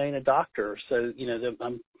to remain a doctor. So,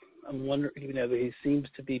 I'm wondering, he seems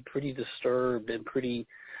to be pretty disturbed and pretty,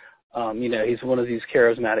 he's one of these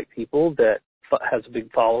charismatic people that has a big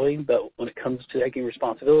following, but when it comes to taking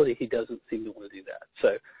responsibility, he doesn't seem to want to do that. So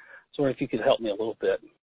I was wondering if you could help me a little bit.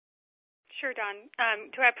 Sure, Don.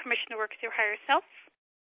 Do I have permission to work with your higher self?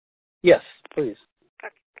 Yes, please.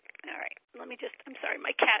 Okay. All right. I'm sorry,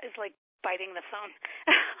 my cat is biting the phone.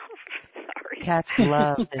 Sorry. Cats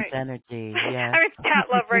love this energy. Yeah. I'm in cat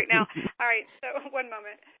love right now. All right, so one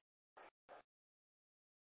moment.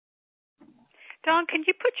 Dawn, can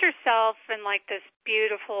you put yourself in this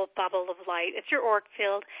beautiful bubble of light? It's your auric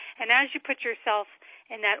field, and as you put yourself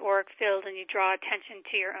in that auric field and you draw attention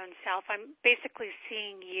to your own self, I'm basically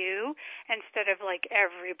seeing you instead of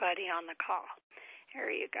everybody on the call. There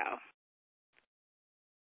you go.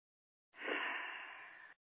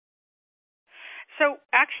 So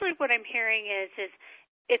actually what I'm hearing is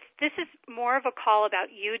this is more of a call about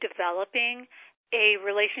you developing a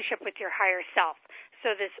relationship with your higher self.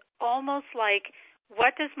 So this almost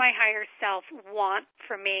what does my higher self want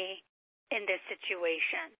from me in this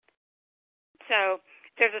situation? So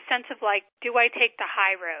there's a sense of do I take the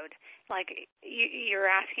high road? You're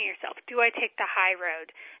asking yourself, do I take the high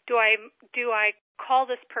road? Do I call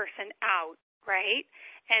this person out, right?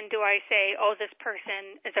 And do I say, oh, this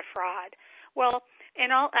person is a fraud? Well, in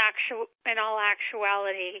all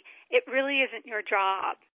actuality, it really isn't your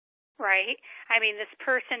job. Right? I mean, this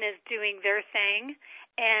person is doing their thing,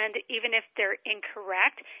 and even if they're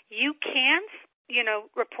incorrect, you can,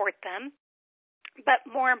 report them. But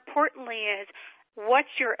more importantly is, what's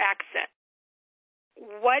your exit?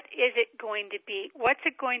 What is it going to be? What's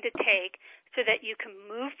it going to take so that you can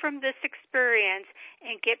move from this experience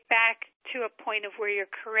and get back to a point of where you're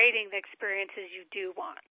creating the experiences you do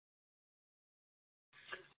want?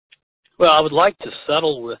 Well, I would like to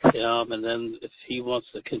settle with him, and then if he wants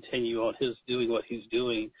to continue on doing what he's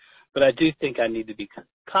doing, but I do think I need to be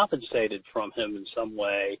compensated from him in some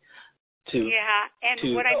way.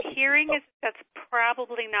 What I'm hearing is that's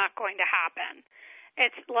probably not going to happen.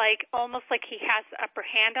 It's like almost like he has the upper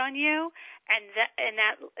hand on you, and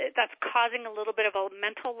that's causing a little bit of a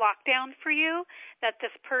mental lockdown for you. That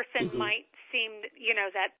this person might seem,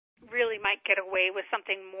 that really might get away with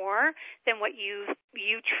something more than what you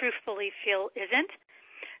truthfully feel isn't.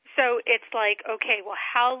 So it's like, okay, well,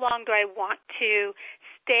 how long do I want to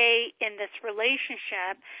stay in this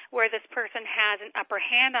relationship where this person has an upper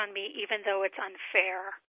hand on me, even though it's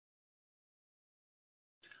unfair?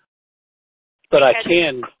 But I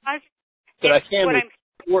can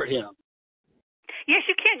report him. Yes,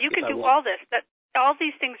 you can. You can do all this. All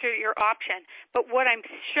these things are your option. But what I'm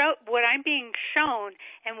being shown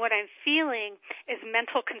and what I'm feeling is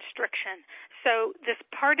mental constriction. So this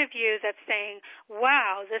part of you that's saying,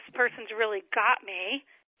 wow, this person's really got me,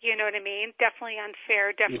 you know what I mean? Definitely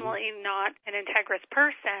unfair, definitely not an integrous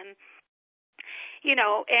person.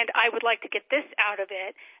 And I would like to get this out of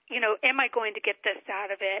it. Am I going to get this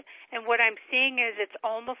out of it? And what I'm seeing is it's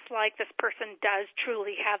almost like this person does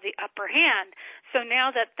truly have the upper hand. So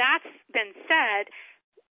now that that's been said,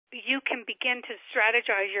 you can begin to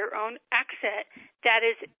strategize your own exit that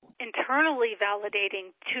is internally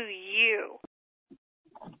validating to you.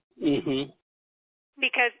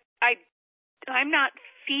 Because I'm not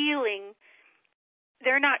feeling,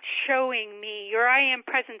 they're not showing me, your I am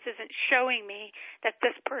presence isn't showing me that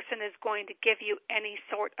this person is going to give you any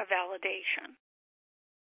sort of validation.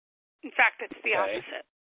 In fact, it's the opposite.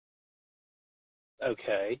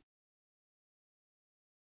 Okay.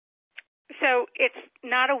 So it's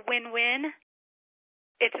not a win-win.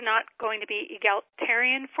 It's not going to be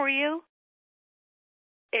egalitarian for you.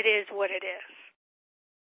 It is what it is.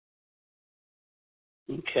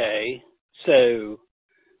 Okay. So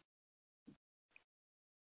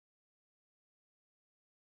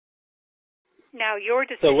now your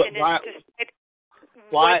decision is to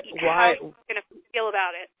decide how you're going to feel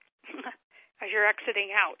about it as you're exiting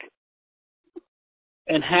out.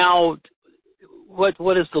 And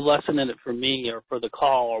what is the lesson in it for me or for the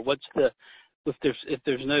call, or if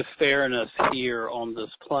there's no fairness here on this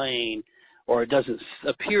plane, or it doesn't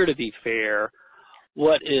appear to be fair,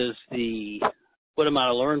 what am I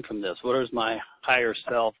to learn from this? What is my higher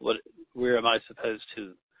self? Where am I supposed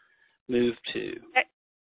to move to?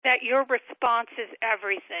 That your response is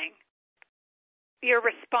everything. Your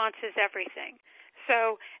response is everything.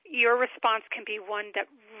 So your response can be one that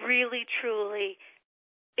really, truly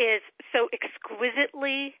is so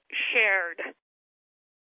exquisitely shared,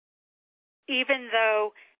 even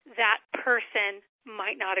though that person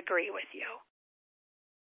might not agree with you.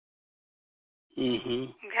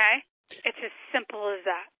 Okay? It's as simple as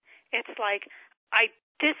that. It's like, I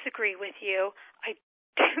disagree with you. I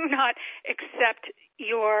do not accept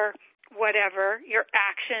your whatever, your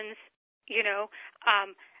actions,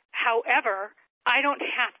 However, I don't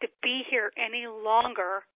have to be here any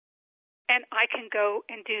longer, and I can go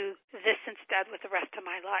and do this instead with the rest of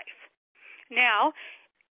my life. Now,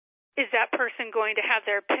 is that person going to have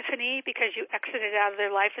their epiphany because you exited out of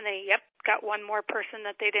their life and they, got one more person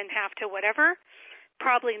that they didn't have to whatever?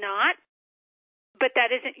 Probably not. But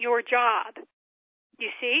that isn't your job. You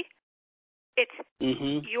see? It's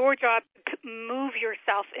your job to move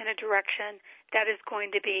yourself in a direction that is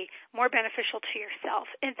going to be more beneficial to yourself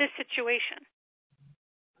in this situation.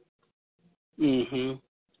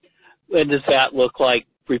 And does that look like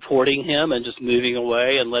reporting him and just moving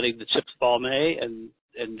away and letting the chips fall May and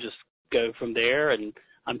just go from there, and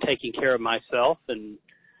I'm taking care of myself and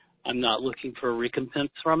I'm not looking for a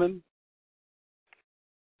recompense from him?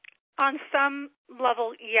 On some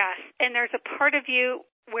level, yes. And there's a part of you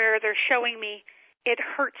where they're showing me it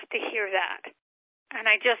hurts to hear that. And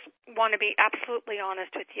I just want to be absolutely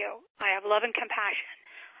honest with you. I have love and compassion.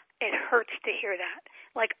 It hurts to hear that.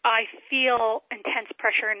 Like, I feel intense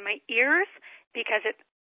pressure in my ears because it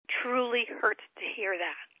truly hurts to hear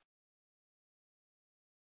that.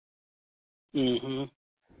 And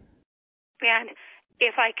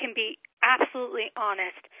if I can be absolutely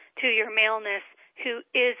honest to your maleness, who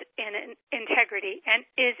is in integrity and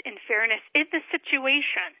is in fairness in the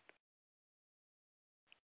situation,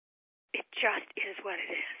 it just is what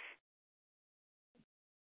it is.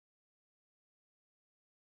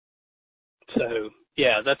 So,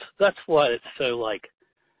 yeah, that's what it's so like.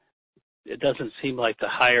 It doesn't seem like the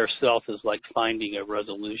higher self is like finding a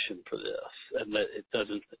resolution for this, and that it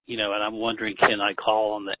doesn't, and I'm wondering, can I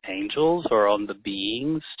call on the angels or on the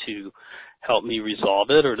beings to help me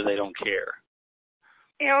resolve it, or do they don't care?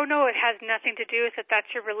 Oh, no, it has nothing to do with it. That's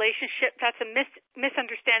your relationship. That's a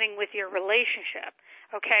misunderstanding with your relationship.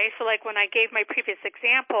 Okay, so like when I gave my previous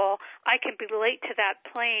example, I can be late to that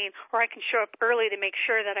plane, or I can show up early to make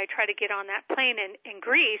sure that I try to get on that plane in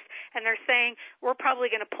Greece, and they're saying, we're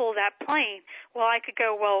probably going to pull that plane. Well, I could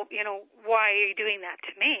go, well, why are you doing that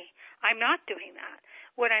to me? I'm not doing that.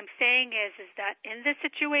 What I'm saying is that in this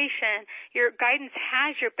situation, your guidance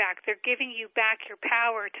has your back. They're giving you back your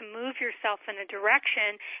power to move yourself in a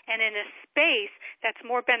direction and in a space that's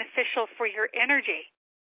more beneficial for your energy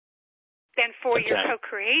than for your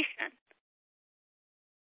co-creation.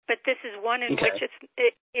 But this is one in which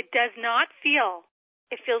it does not feel,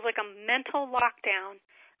 it feels like a mental lockdown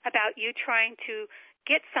about you trying to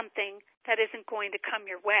get something that isn't going to come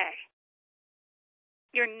your way.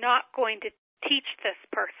 You're not going to teach this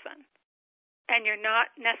person, and you're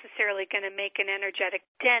not necessarily going to make an energetic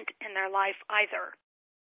dent in their life either.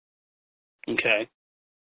 Okay.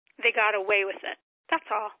 They got away with it. That's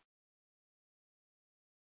all.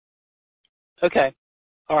 Okay.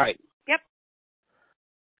 All right. Yep.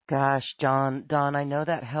 Gosh, Dawn, I know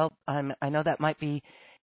that I know that might be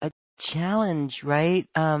a challenge, right?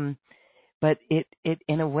 But it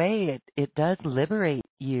in a way it does liberate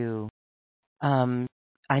you.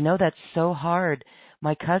 I know that's so hard.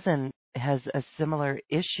 My cousin has a similar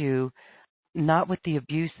issue, not with the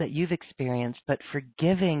abuse that you've experienced, but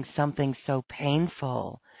forgiving something so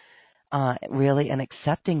painful, really, and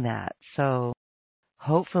accepting that. So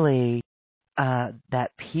hopefully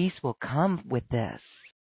that peace will come with this.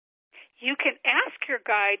 You can ask your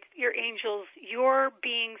guides, your angels, your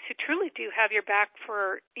beings who truly do have your back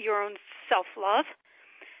for your own self-love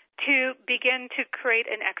to begin to create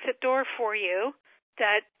an exit door for you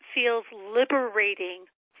that feels liberating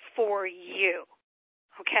for you.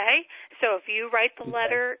 Okay? So if you write the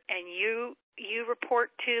letter and you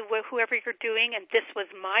report to whoever you're doing, and this was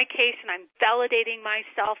my case, and I'm validating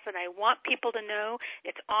myself, and I want people to know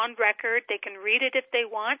it's on record. They can read it if they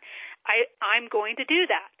want. I'm going to do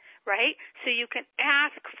that, right? So you can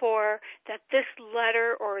ask for that this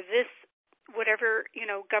letter or this whatever,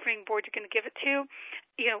 governing board you're going to give it to,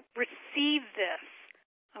 receive this,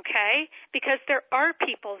 okay? Because there are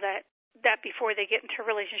people that before they get into a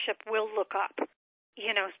relationship will look up,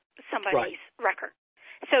 somebody's record.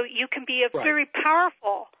 So you can be a very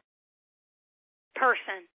powerful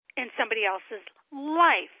person in somebody else's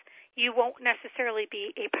life. You won't necessarily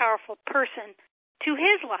be a powerful person to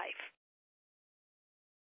his life.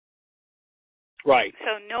 Right.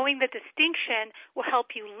 So knowing the distinction will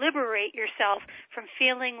help you liberate yourself from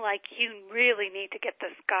feeling like you really need to get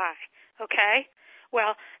this guy, okay?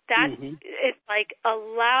 Well, that is like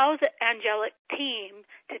allow the angelic team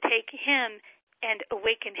to take him and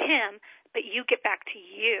awaken him, but you get back to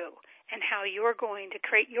you and how you're going to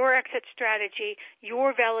create your exit strategy,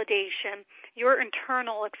 your validation, your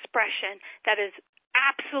internal expression that is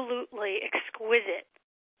absolutely exquisite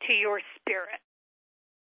to your spirit.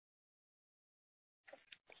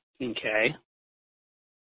 Okay.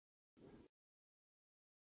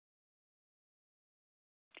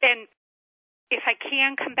 And if I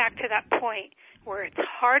can come back to that point where it's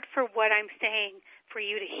hard for what I'm saying for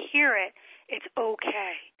you to hear it, it's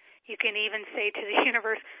okay. You can even say to the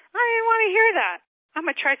universe, I didn't want to hear that. I'm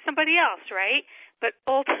going to try somebody else, right? But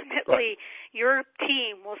ultimately, your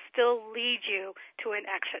team will still lead you to an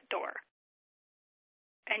exit door.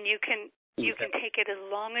 And you can take it as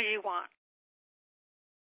long as you want.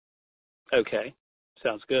 Okay.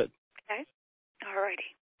 Sounds good. Okay? All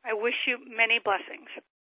righty. I wish you many blessings.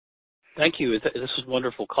 Thank you. This was a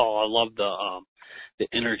wonderful call. I love the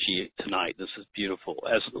energy tonight. This is beautiful.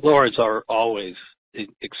 As Laura's are always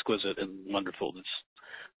exquisite and wonderful.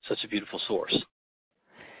 It's such a beautiful source.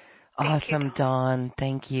 Awesome, Dawn.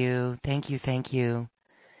 Thank you. Thank you.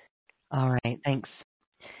 All right. Thanks.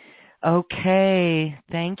 Okay.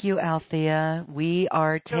 Thank you, Althea. We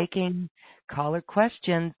are taking caller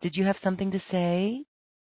questions. Did you have something to say,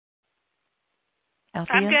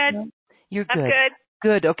 Althea? I'm good. No? You're good. I'm good.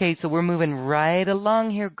 Good. Okay, so we're moving right along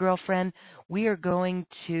here, girlfriend. We are going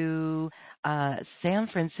to San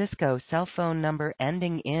Francisco, cell phone number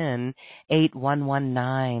ending in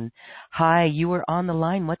 8119. Hi, you were on the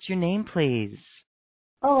line. What's your name, please?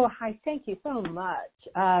 Oh, hi. Thank you so much.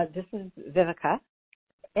 This is Vivica.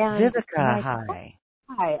 And Vivica, hi.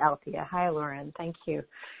 Hi, Althea. Hi, Lauren. Thank you.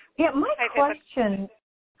 Yeah, my question,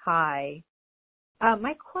 hi.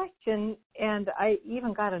 My question, and I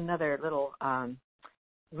even got another little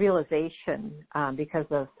realization because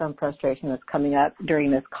of some frustration that's coming up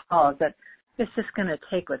during this call, is that it's just going to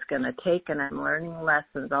take what's going to take, and I'm learning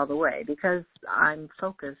lessons all the way because I'm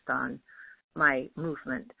focused on my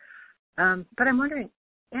movement. But I'm wondering,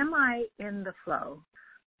 am I in the flow?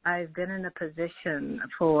 I've been in a position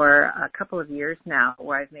for a couple of years now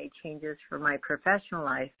where I've made changes for my professional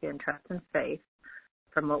life in trust and faith,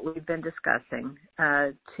 from what we've been discussing,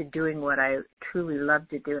 to doing what I truly love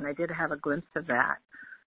to do. And I did have a glimpse of that.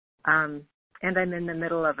 And I'm in the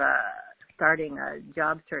middle of starting a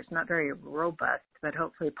job search, not very robust, but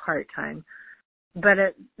hopefully part-time. But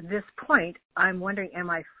at this point, I'm wondering, am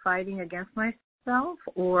I fighting against myself,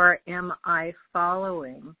 or am I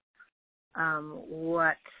following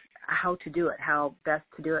how to do it, how best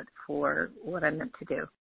to do it for what I'm meant to do?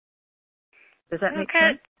 Does that make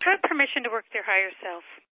sense? You have permission to work with your higher self.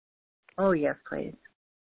 Oh, yes, please.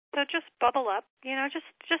 So just bubble up,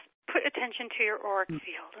 just put attention to your auric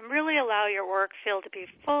field and really allow your auric field to be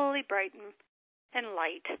fully bright and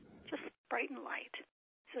light, just bright and light.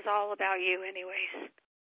 This is all about you anyways.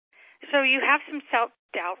 So you have some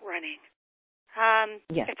self-doubt running.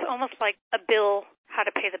 Yes. It's almost like how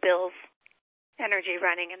to pay the bills energy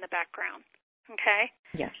running in the background, okay?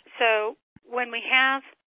 Yes. So when we have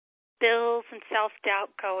bills and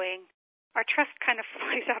self-doubt going, our trust kind of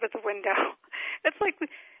flies out of the window. It's like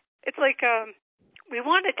we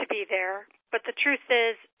want it to be there, but the truth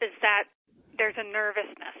is that there's a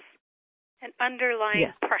nervousness, an underlying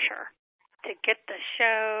pressure to get the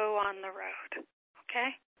show on the road,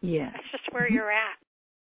 okay? Yeah. That's just where you're at.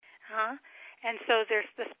 And so there's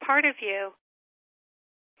this part of you,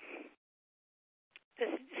 this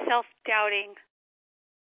self-doubting,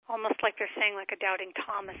 almost like they're saying like a doubting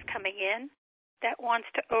Thomas coming in, that wants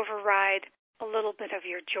to override a little bit of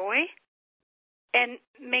your joy and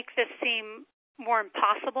make this seem more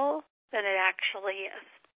impossible than it actually is,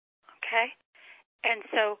 okay? And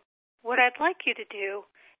so what I'd like you to do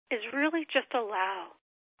is really just allow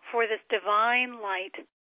for this divine light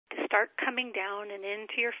to start coming down and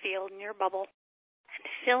into your field and your bubble and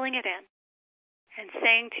filling it in and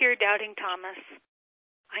saying to your doubting Thomas,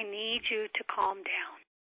 I need you to calm down.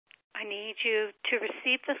 I need you to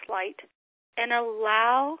receive this light and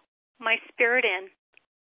allow my spirit in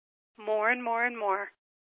more and more and more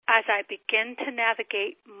as I begin to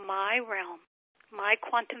navigate my realm, my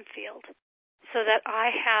quantum field, so that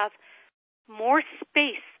I have more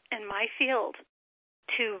space in my field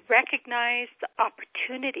to recognize the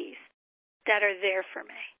opportunities that are there for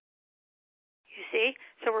me. You see?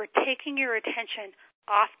 So we're taking your attention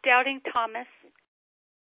off doubting Thomas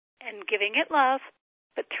and giving it love,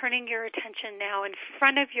 but turning your attention now in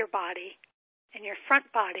front of your body, in your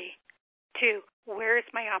front body, to where's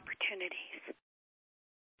my opportunities.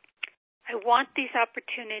 I want these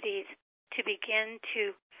opportunities to begin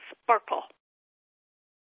to sparkle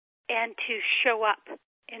and to show up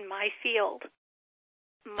in my field,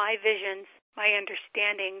 my visions, my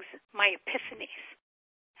understandings, my epiphanies.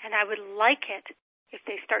 And I would like it if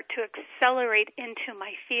they start to accelerate into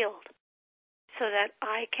my field so that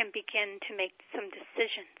I can begin to make some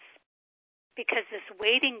decisions, because this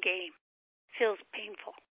waiting game feels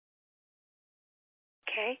painful.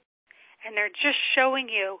 Okay? And they're just showing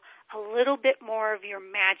you a little bit more of your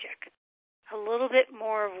magic, a little bit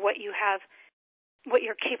more of what you have, what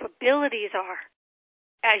your capabilities are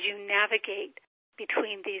as you navigate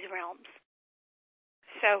between these realms.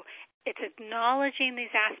 So it's acknowledging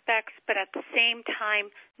these aspects, but at the same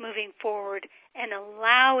time moving forward and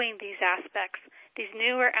allowing these aspects, these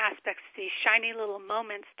newer aspects, these shiny little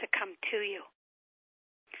moments to come to you.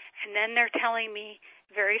 And then they're telling me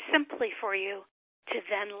very simply for you to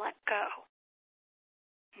then let go.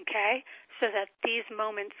 Okay? So that these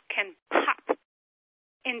moments can pop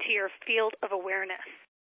into your field of awareness.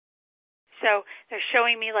 So they're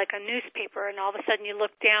showing me like a newspaper, and all of a sudden you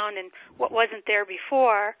look down and what wasn't there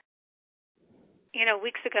before,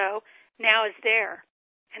 weeks ago, now is there,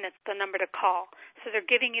 and it's the number to call. So they're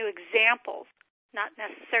giving you examples, not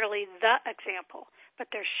necessarily the example, but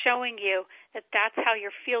they're showing you that that's how your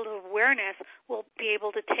field of awareness will be able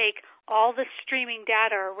to take all the streaming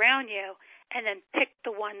data around you and then pick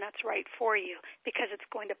the one that's right for you, because it's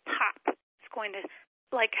going to pop. It's going to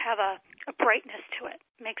have a brightness to it.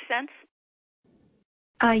 Make sense?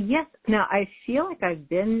 Yes. Now, I feel like I've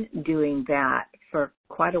been doing that for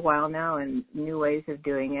quite a while now, and new ways of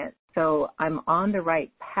doing it. So I'm on the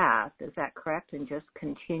right path. Is that correct? And just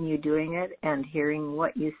continue doing it and hearing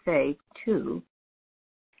what you say, too.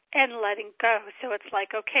 And letting go. So it's like,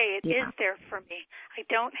 okay, it is there for me. I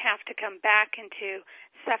don't have to come back into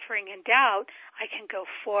suffering and doubt. I can go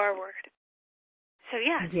forward. So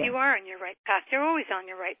yes, you are on your right path. You're always on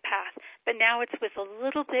your right path. But now it's with a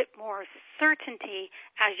little bit more certainty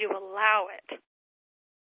as you allow it.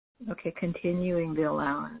 Okay, continuing the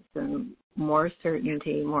allowance and more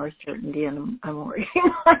certainty, and I'm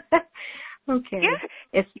working on it. Okay. Yeah.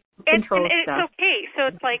 It's And control it's stuff. okay. So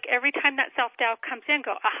it's like every time that self-doubt comes in,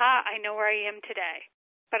 go, aha, I know where I am today,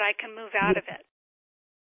 but I can move out of it.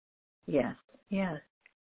 Yes, yes.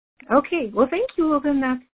 Okay, well, thank you, Logan.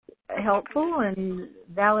 That's helpful and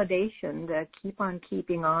validation to keep on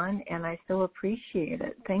keeping on, and I so appreciate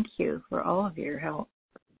it. Thank you for all of your help.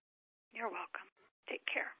 You're welcome. Take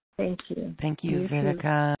care. Thank you. Thank you,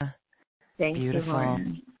 Vivica. Thank Beautiful. you,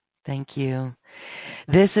 Lauren. Thank you.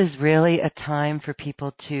 This is really a time for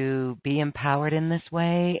people to be empowered in this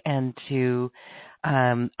way and to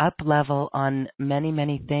up level on many,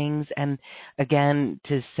 many things. And again,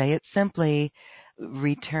 to say it simply,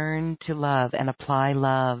 return to love and apply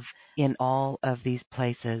love in all of these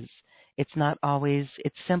places. It's not always,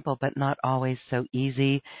 it's simple, but not always so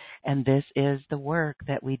easy. And this is the work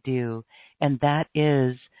that we do. And that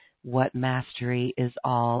is what mastery is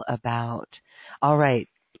all about. All right,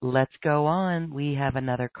 let's go on. We have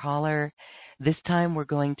another caller. This time we're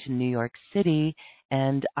going to New York City,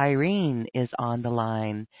 and Irene is on the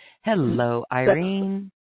line. Hello,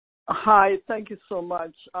 Irene. Hi, thank you so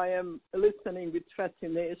much. I am listening with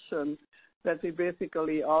fascination that we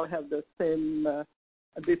basically all have the same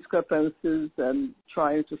discrepancies and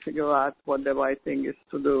trying to figure out what the right thing is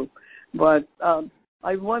to do. But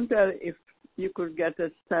I wonder if you could get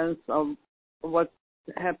a sense of what's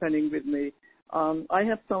happening with me. I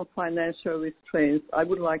have some financial restraints. I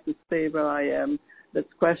would like to stay where I am.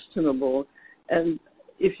 That's questionable. And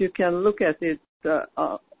if you can look at it,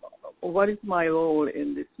 what is my role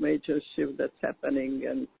in this major shift that's happening?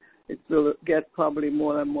 And it will get probably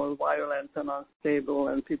more and more violent and unstable,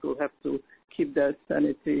 and people have to keep their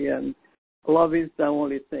sanity. And love is the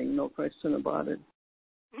only thing, no question about it.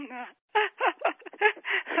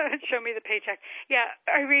 Show me the paycheck. Yeah,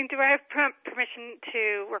 Irene, do I have permission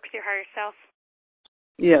to work with your higher self?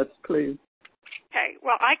 Yes, please. Okay.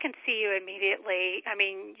 Well, I can see you immediately. I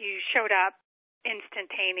mean, you showed up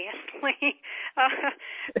instantaneously.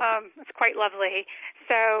 It's quite lovely.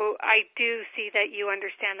 So I do see that you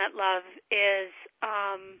understand that love is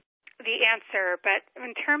the answer. But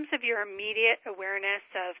in terms of your immediate awareness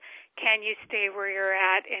of can you stay where you're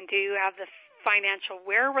at and do you have the financial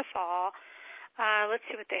wherewithal, let's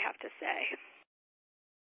see what they have to say.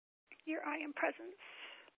 Your I am presence.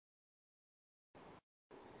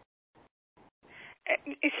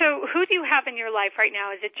 So who do you have in your life right now?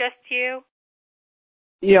 Is it just you?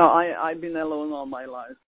 Yeah, I've been alone all my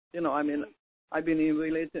life. You know, I mean, I've been in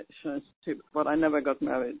relationships, but I never got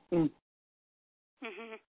married. Okay.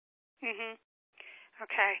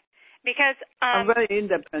 Because I'm very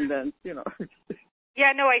independent, you know.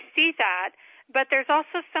 Yeah, no, I see that. But there's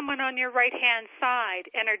also someone on your right-hand side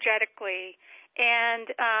energetically, and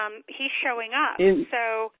he's showing up.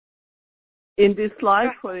 In this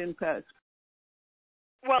life or in past?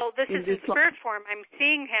 Well, this is in spirit form. I'm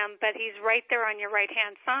seeing him, but he's right there on your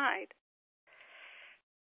right-hand side.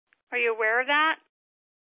 Are you aware of that?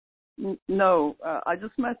 No. I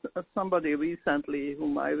just met somebody recently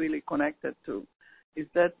whom I really connected to. Is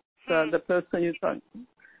that the person you're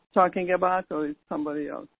talking about, or is somebody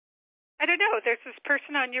else? I don't know. There's this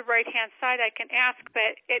person on your right-hand side I can ask,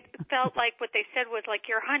 but it felt like what they said was like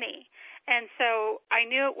your honey. And so I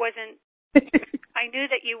knew it wasn't I knew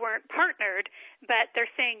that you weren't partnered, but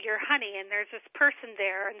they're saying you're honey, and there's this person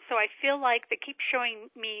there. And so I feel like they keep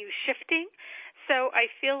showing me you shifting. So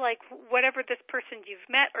I feel like whatever this person you've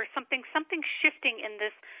met or something shifting in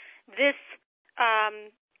this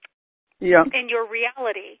in your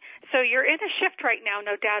reality. So you're in a shift right now,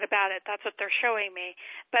 no doubt about it. That's what they're showing me.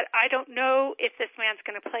 But I don't know if this man's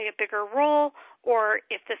going to play a bigger role or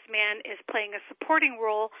if this man is playing a supporting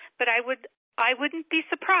role, but I wouldn't be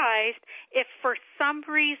surprised if for some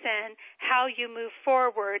reason how you move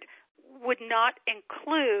forward would not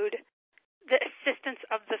include the assistance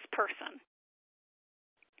of this person.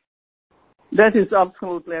 That is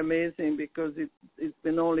absolutely amazing because it's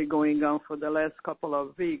been only going on for the last couple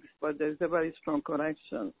of weeks, but there's a very strong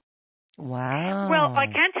connection. Wow. Well,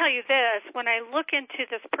 I can tell you this. When I look into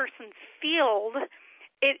this person's field,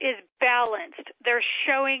 it is balanced. They're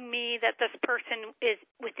showing me that this person is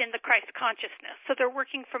within the Christ consciousness. So they're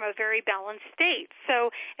working from a very balanced state.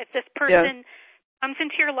 So if this person comes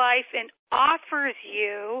into your life and offers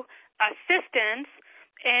you assistance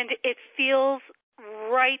and it feels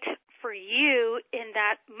right for you in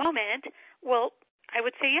that moment, well, I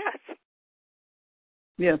would say yes.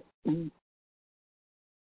 Yes. Mm-hmm.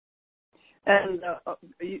 And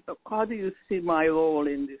how do you see my role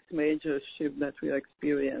in this major shift that we are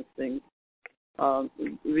experiencing?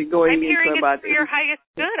 We're going I'm hearing into it's for your highest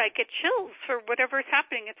good. I get chills for whatever's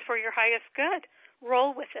happening. It's for your highest good.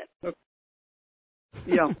 Roll with it.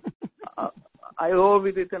 Yeah. I roll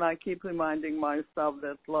with it, and I keep reminding myself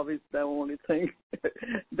that love is the only thing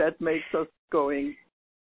that makes us going.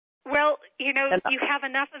 Well, you have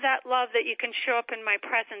enough of that love that you can show up in my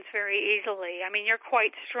presence very easily. I mean, you're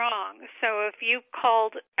quite strong. So if you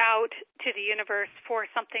called out to the universe for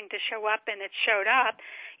something to show up and it showed up,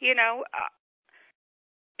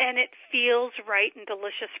 and it feels right and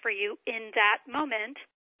delicious for you in that moment,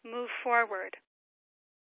 move forward.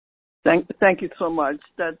 Thank you so much.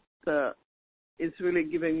 That is really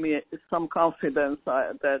giving me some confidence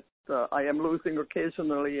that I am losing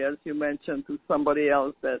occasionally, as you mentioned to somebody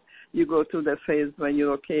else, that you go through the phase when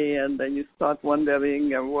you're okay and then you start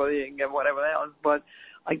wondering and worrying and whatever else. But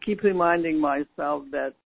I keep reminding myself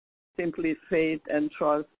that simply faith and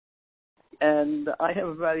trust, and I have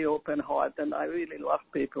a very open heart, and I really love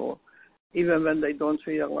people, even when they don't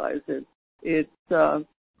realize it. It's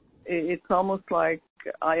almost like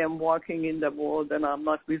I am walking in the world and I'm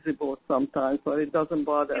not visible sometimes, but it doesn't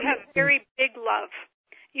bother me. You have very big love.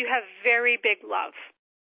 You have very big love.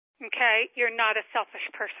 Okay? You're not a selfish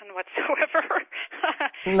person whatsoever.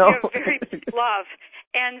 No. You have very big love.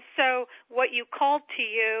 And so what you called to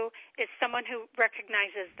you is someone who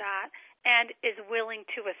recognizes that and is willing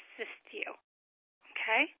to assist you.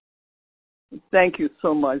 Okay? Thank you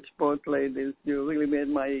so much, both ladies. You really made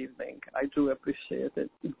my evening. I do appreciate it.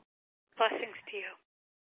 Blessings to you.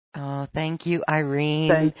 Oh, thank you,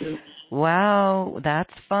 Irene. Thank you. Wow,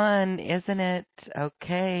 that's fun, isn't it?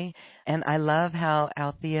 Okay. And I love how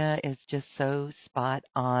Althea is just so spot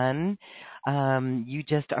on. You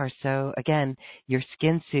just are so, again, your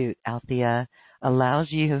skin suit, Althea,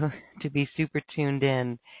 allows you to be super tuned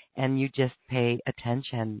in, and you just pay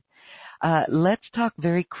attention. Let's talk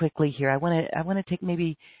very quickly here. I want to take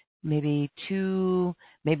maybe two,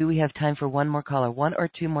 maybe we have time for one or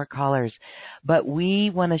two more callers, but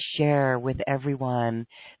we want to share with everyone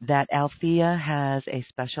that Althea has a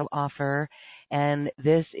special offer, and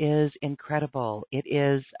this is incredible. It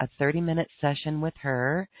is a 30-minute session with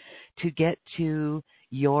her to get to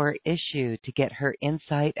your issue, to get her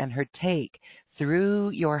insight and her take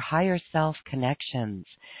through your higher self connections.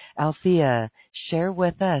 Althea, share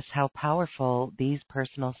with us how powerful these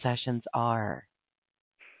personal sessions are.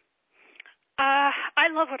 I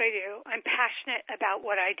love what I do. I'm passionate about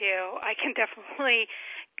what I do. I can definitely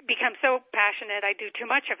become so passionate I do too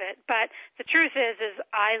much of it. But the truth is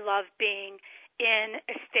I love being in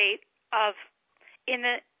a state of, in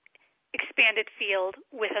the expanded field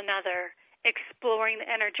with another, exploring the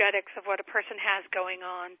energetics of what a person has going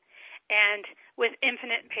on, and with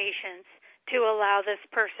infinite patience to allow this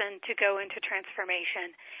person to go into transformation.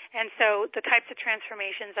 And so the types of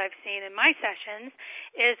transformations I've seen in my sessions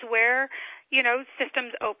is where,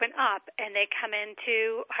 systems open up and they come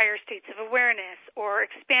into higher states of awareness or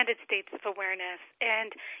expanded states of awareness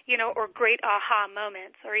and, or great aha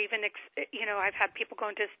moments, or even, I've had people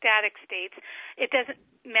go into ecstatic states. It doesn't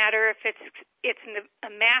matter if it's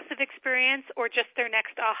a massive experience or just their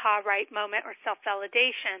next aha right moment or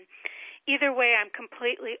self-validation. Either way, I'm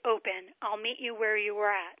completely open. I'll meet you where you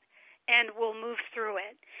are at, and we'll move through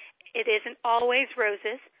it. It isn't always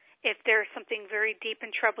roses. If there's something very deep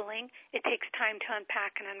and troubling, it takes time to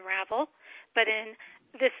unpack and unravel. But in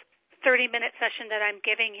this 30-minute session that I'm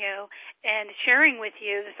giving you and sharing with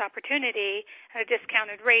you this opportunity at a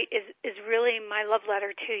discounted rate is really my love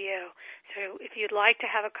letter to you. So if you'd like to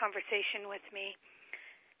have a conversation with me,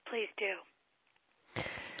 please do.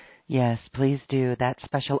 Yes, please do. That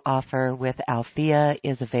special offer with Althea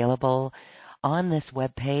is available on this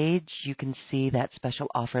webpage. You can see that special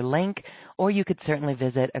offer link, or you could certainly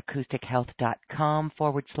visit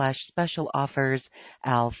acoustichealth.com/special offers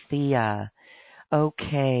Althea.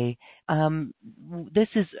 Okay. This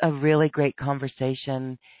is a really great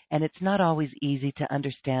conversation, and it's not always easy to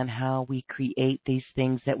understand how we create these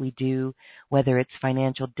things that we do, whether it's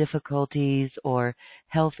financial difficulties or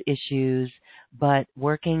health issues, but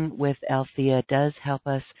working with Althea does help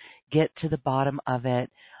us get to the bottom of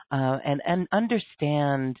it and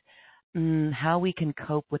understand how we can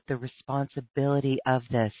cope with the responsibility of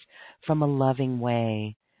this from a loving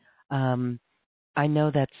way. I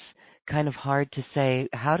know that's kind of hard to say,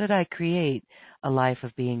 how did I create a life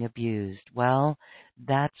of being abused? Well,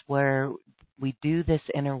 that's where we do this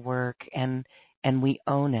inner work and we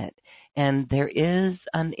own it. And there is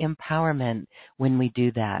an empowerment when we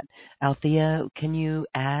do that. Althea, can you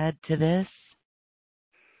add to this?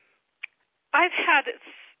 I've had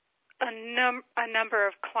a number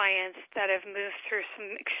of clients that have moved through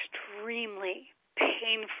some extremely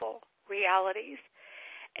painful realities.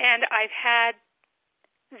 And I've had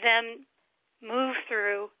them move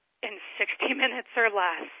through in 60 minutes or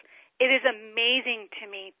less it is amazing to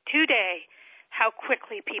me today how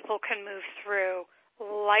quickly people can move through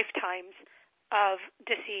lifetimes of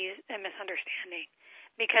disease and misunderstanding,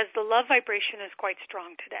 because the love vibration is quite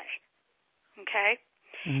strong today. Okay?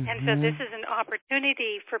 Mm-hmm. And so this is an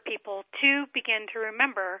opportunity for people to begin to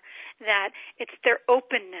remember that it's their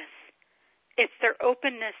openness. It's their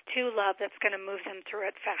openness to love that's going to move them through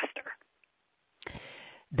it faster.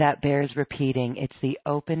 That bears repeating. It's the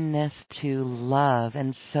openness to love.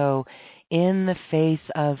 And so in the face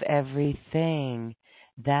of everything,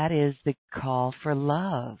 that is the call for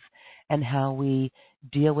love, and how we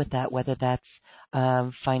deal with that, whether that's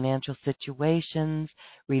financial situations,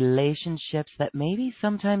 relationships that maybe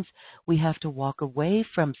sometimes we have to walk away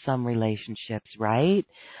from some relationships, right?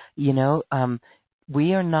 You know,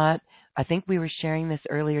 we are not, I think we were sharing this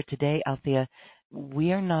earlier today, Althea,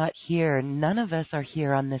 we are not here, none of us are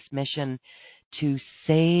here on this mission to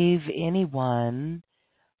save anyone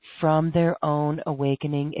from their own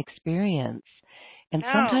awakening experience. And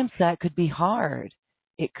sometimes that could be hard.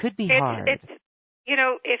 It could be hard. It's, you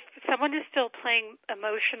know, if someone is still playing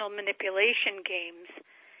emotional manipulation games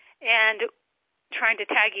and trying to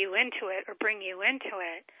tag you into it or bring you into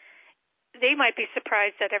it, they might be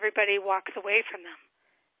surprised that everybody walks away from them,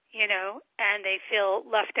 you know, and they feel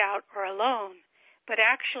left out or alone. But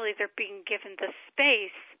actually they're being given the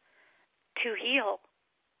space to heal.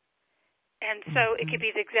 And so it could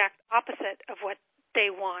be the exact opposite of what they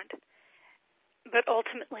want. But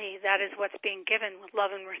ultimately, that is what's being given with love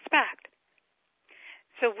and respect.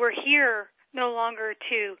 So we're here no longer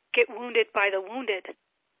to get wounded by the wounded.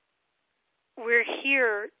 We're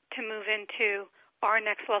here to move into our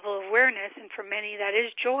next level of awareness, and for many, that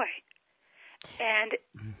is joy. And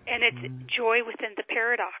it's joy within the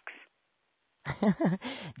paradox.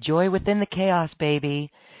 Joy within the chaos,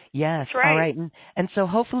 baby. Yes. That's right. All right. And so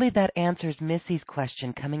hopefully that answers Missy's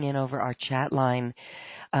question coming in over our chat line.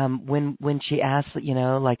 When she asks, you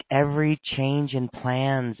know, like every change in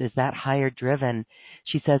plans, is that higher driven?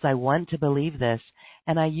 She says, I want to believe this,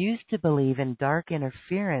 and I used to believe in dark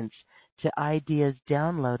interference to ideas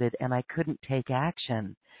downloaded, and I couldn't take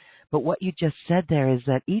action. But what you just said there is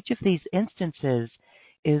that each of these instances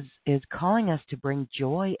is calling us to bring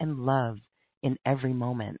joy and love in every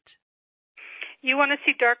moment. You want to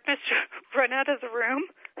see darkness run out of the room?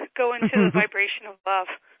 Go into the vibration of love.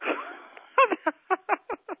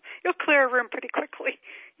 You'll clear a room pretty quickly,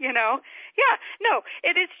 you know. Yeah, no,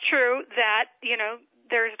 it is true that, you know,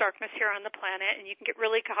 there's darkness here on the planet, and you can get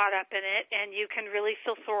really caught up in it, and you can really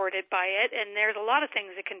feel thwarted by it, and there's a lot of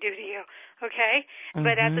things it can do to you, okay?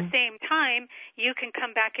 But at the same time, you can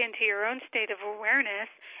come back into your own state of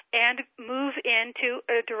awareness and move into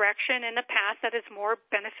a direction and a path that is more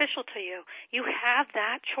beneficial to you. You have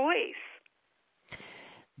that choice.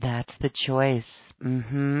 That's the choice.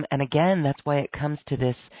 And again, that's why it comes to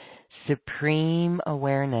this supreme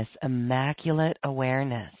awareness, immaculate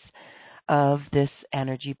awareness of this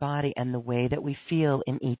energy body and the way that we feel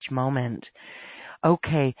in each moment.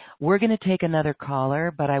 Okay, we're going to take another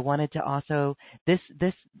caller, but I wanted to also,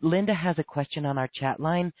 Linda has a question on our chat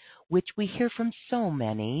line, which we hear from so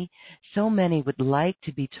many would like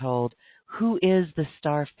to be told, who is the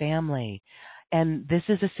Star family? And this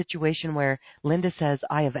is a situation where Linda says,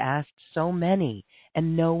 I have asked so many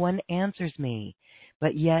and no one answers me.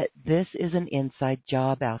 But yet this is an inside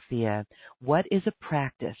job, Althea. What is a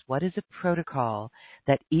practice? What is a protocol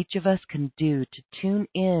that each of us can do to tune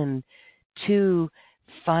in to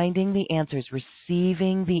finding the answers,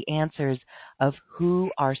 receiving the answers of who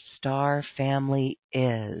our Star family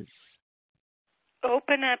is?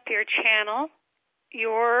 Open up your channel,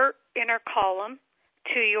 your inner column,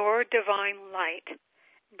 to your divine light.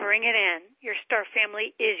 Bring it in. Your Star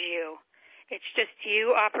family is you. It's just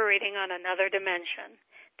you operating on another dimension,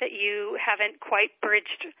 that you haven't quite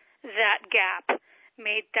bridged that gap,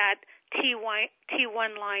 made that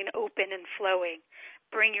T1 line open and flowing.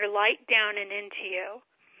 Bring your light down and into you.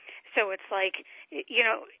 So it's like, you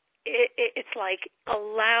know, it's like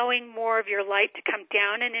allowing more of your light to come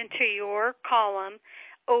down and into your column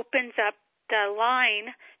opens up the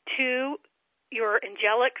line to your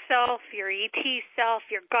angelic self, your ET self,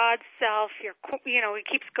 your God self, you know, it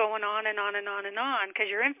keeps going on and on and on and on because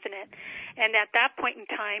you're infinite. And at that point in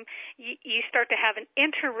time, you start to have an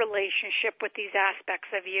interrelationship with these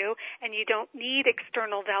aspects of you, and you don't need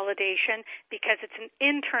external validation because it's an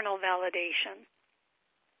internal validation.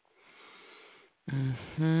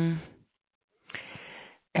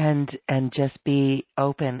 And just be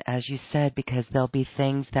open, as you said, because there'll be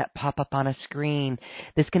things that pop up on a screen.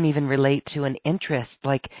 This can even relate to an interest.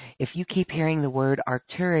 Like if you keep hearing the word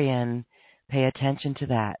Arcturian, pay attention to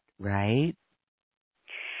that, right?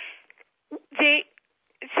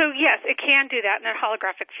 yes, it can do that in a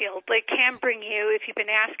holographic field. It can bring you, if you've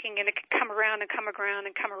been asking, and it can come around and come around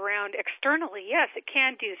and come around externally. Yes, it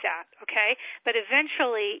can do that, okay? But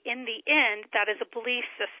eventually, in the end, that is a belief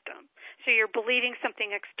system. So you're believing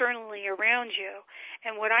something externally around you.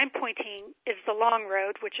 And what I'm pointing is the long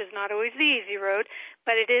road, which is not always the easy road,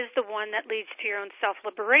 but it is the one that leads to your own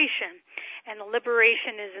self-liberation. And the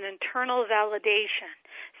liberation is an internal validation.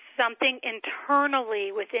 Something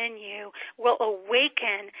internally within you will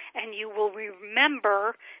awaken, and you will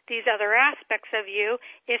remember these other aspects of you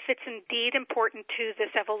if it's indeed important to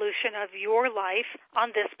this evolution of your life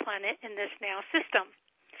on this planet in this now system.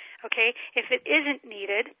 Okay? If it isn't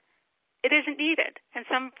needed, it isn't needed. And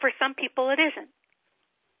for some people it isn't.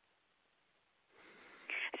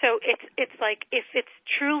 So it's like if it's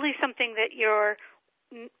truly something that you're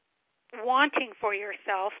wanting for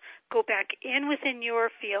yourself, go back in within your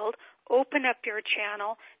field, open up your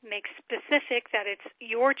channel, make specific that it's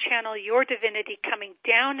your channel, your divinity coming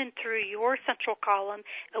down and through your central column,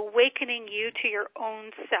 awakening you to your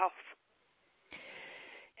own self.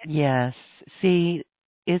 Yes. See,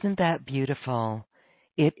 isn't that beautiful?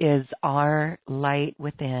 It is our light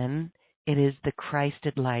within. It is the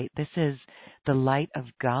Christed light. This is the light of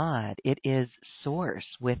God. It is source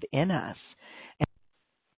within us.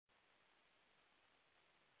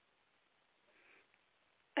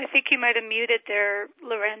 I think you might have muted there,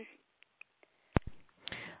 Loren.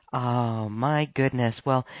 Oh, my goodness.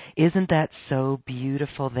 Well, isn't that so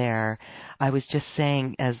beautiful there? I was just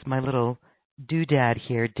saying, as my little doodad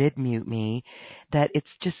here did mute me, that it's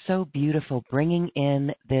just so beautiful bringing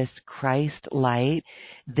in this Christ light.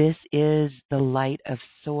 This is the light of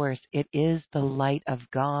source. It is the light of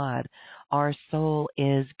God. Our soul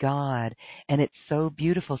is God, and it's so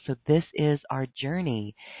beautiful. So this is our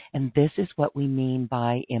journey, and this is what we mean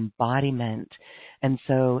by embodiment. And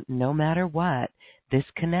so no matter what, this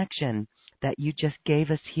connection that you just gave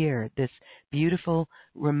us here, this beautiful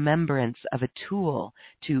remembrance of a tool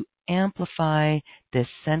to amplify this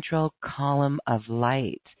central column of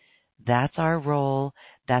light. That's our role,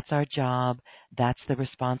 that's our job, that's the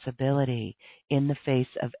responsibility in the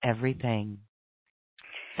face of everything.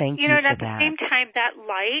 Thank you for that. And at the same time, that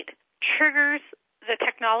light triggers the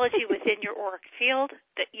technology within your auric field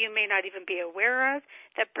that you may not even be aware of,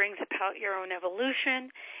 that brings about your own evolution,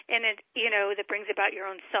 and that brings about your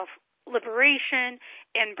own self-liberation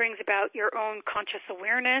and brings about your own conscious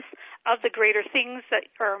awareness of the greater things that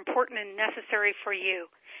are important and necessary for you.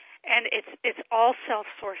 And it's all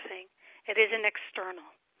self-sourcing. It isn't external.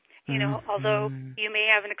 Although you may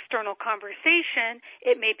have an external conversation,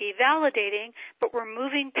 it may be validating, but we're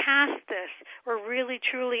moving past this. We really,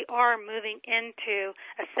 truly are moving into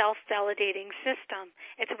a self-validating system.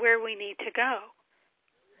 It's where we need to go.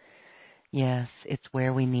 Yes, it's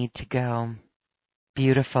where we need to go.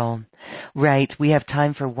 Beautiful. Right, we have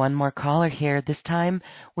time for one more caller here. This time,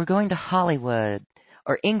 we're going to Hollywood,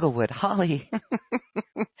 or Inglewood. Holly.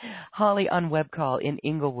 Holly on web call in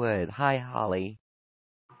Inglewood. Hi, Holly.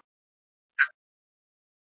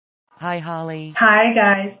 Hi, Holly. Hi,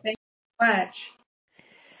 guys. Thank you so much.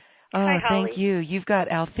 Oh, Hi, Holly. Thank you. You've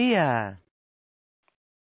got Althea.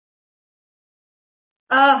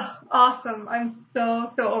 Oh, awesome. I'm so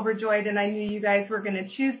overjoyed, and I knew you guys were going to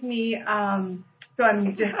choose me. So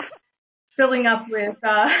I'm just filling up with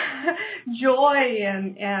joy.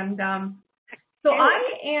 And so I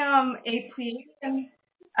am a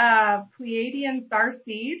Pleiadian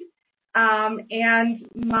starseed, and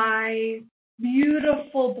my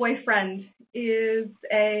beautiful boyfriend is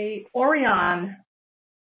a Orion,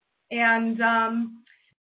 and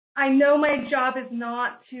I know my job is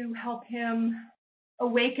not to help him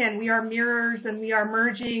awaken. We are mirrors, and we are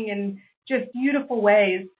merging in just beautiful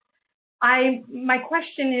ways. My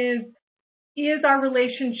question is our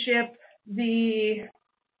relationship the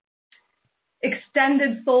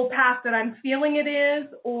extended soul path that I'm feeling it is,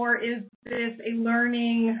 or is this a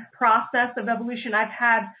learning process of evolution? I've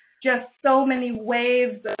had just so many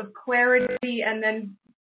waves of clarity and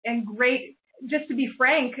great, just to be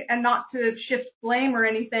frank and not to shift blame or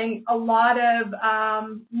anything, a lot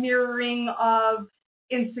of mirroring of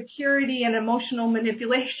insecurity and emotional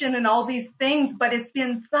manipulation and all these things, but it's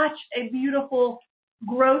been such a beautiful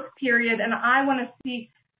growth period, and I want to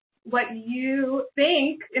see what you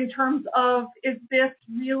think in terms of, is this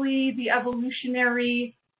really the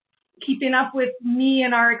evolutionary keeping up with me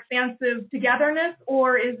and our expansive togetherness,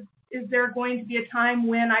 or is there going to be a time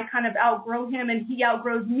when I kind of outgrow him and he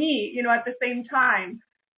outgrows me, at the same time?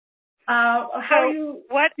 How are you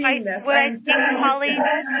seeing this? What I think, Holly,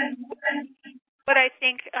 what I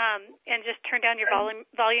think, and just turn down your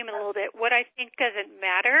volume a little bit, what I think doesn't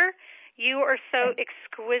matter You are so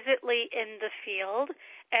exquisitely in the field,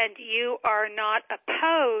 and you are not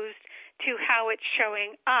opposed to how it's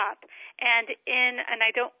showing up. And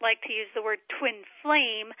I don't like to use the word twin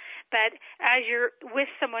flame, but as you're with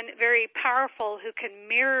someone very powerful who can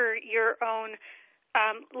mirror your own,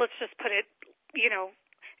 let's just put it,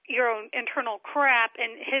 your own internal crap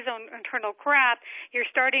and his own internal crap, you're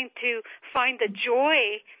starting to find the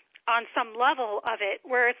joy on some level of it,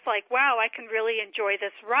 where it's like, wow, I can really enjoy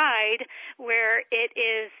this ride, where it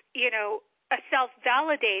is, a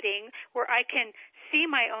self-validating, where I can see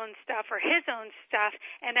my own stuff or his own stuff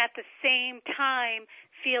and at the same time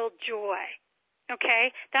feel joy.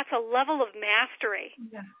 Okay? That's a level of mastery.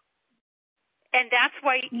 Yeah. And that's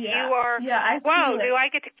why you are, whoa, do I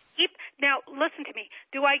get to keep, now listen to me,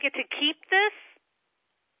 do I get to keep this?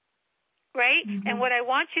 Right? Mm-hmm. And what I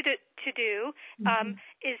want you to do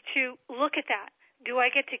is to look at that. Do I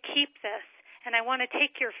get to keep this? And I want to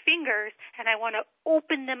take your fingers and I want to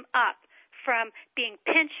open them up from being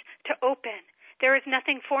pinched to open. There is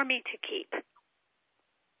nothing for me to keep.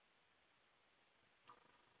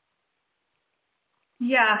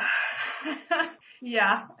 Yeah.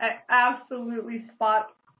 Yeah, absolutely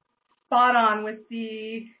spot on with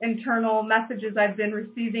the internal messages I've been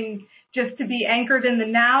receiving, just to be anchored in the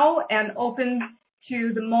now and open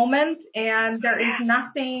to the moment, and there is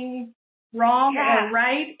nothing wrong or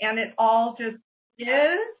right, and it all just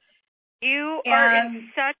is. You are in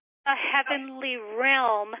such a heavenly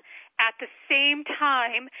realm, at the same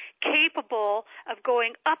time capable of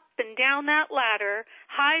going up and down that ladder,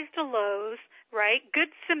 highs to lows, right,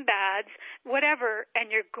 goods and bads, whatever, and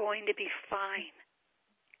you're going to be fine.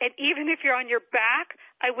 And even if you're on your back,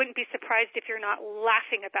 I wouldn't be surprised if you're not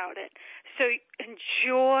laughing about it. So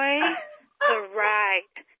enjoy the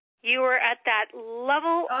ride. You are at that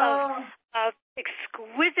level of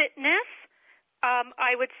exquisiteness,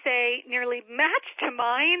 I would say nearly matched to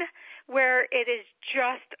mine, where it is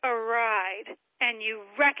just a ride, and you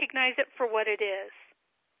recognize it for what it is.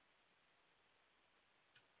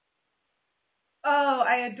 Oh,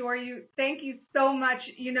 I adore you. Thank you so much.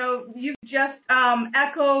 You just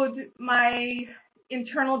echoed my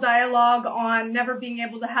internal dialogue on never being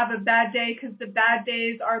able to have a bad day, because the bad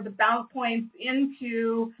days are the bounce points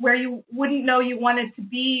into where you wouldn't know you wanted to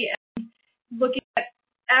be, and looking at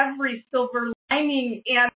every silver lining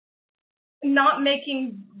and not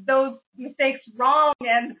making those mistakes wrong,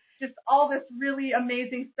 and just all this really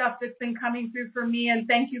amazing stuff that's been coming through for me. And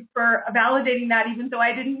thank you for validating that, even though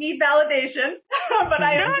I didn't need validation. But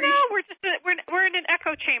we're in an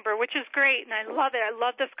echo chamber, which is great, and I love it. I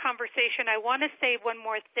love this conversation. I want to say one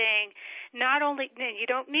more thing. Not only, you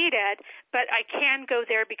don't need it, but I can go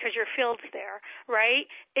there because your field's there, right?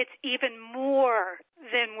 It's even more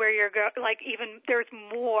than where you're going. There's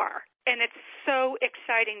more. And it's so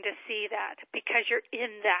exciting to see that, because you're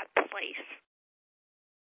in that place.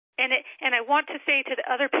 And I want to say to the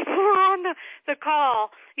other people who are on the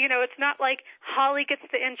call, it's not like Holly gets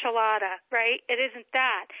the enchilada, right? It isn't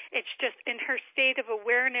that. It's just in her state of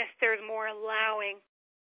awareness, there's more allowing,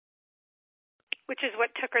 which is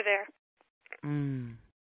what took her there.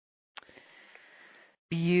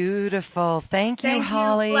 Beautiful. Thank you,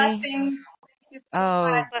 Holly. Blessings.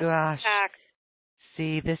 Oh, gosh.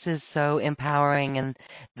 See, this is so empowering, and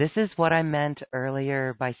this is what I meant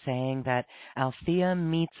earlier by saying that Althea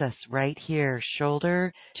meets us right here,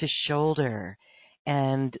 shoulder to shoulder,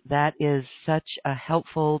 and that is such a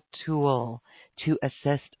helpful tool to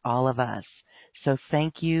assist all of us. So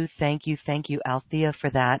thank you, Althea, for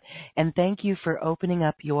that, and thank you for opening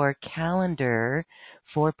up your calendar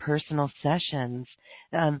for personal sessions.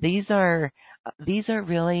 These are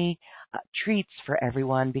really treats for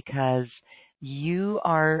everyone, because you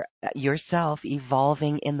are yourself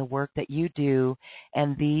evolving in the work that you do,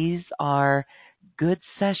 and these are good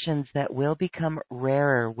sessions that will become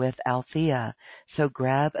rarer with Althea. So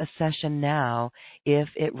grab a session now if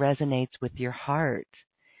it resonates with your heart.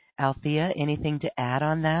 Althea, anything to add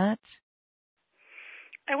on that?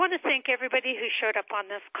 I want to thank everybody who showed up on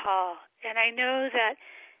this call, and I know that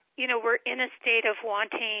we're in a state of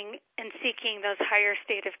wanting and seeking those higher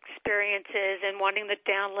state of experiences and wanting the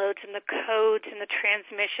downloads and the codes and the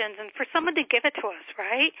transmissions, and for someone to give it to us,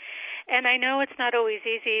 right? And I know it's not always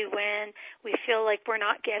easy when we feel like we're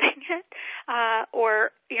not getting it,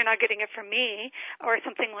 or you're not getting it from me, or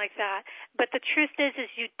something like that. But the truth is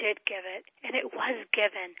you did give it, and it was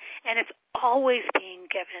given, and it's always being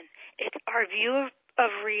given. It's our view of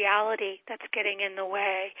reality that's getting in the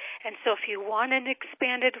way. And so if you want an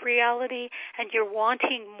expanded reality and you're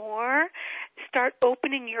wanting more, start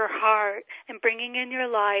opening your heart and bringing in your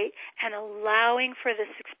light and allowing for this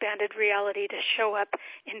expanded reality to show up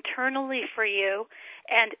internally for you,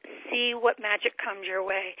 and see what magic comes your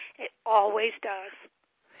way. It always does.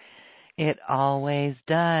 It always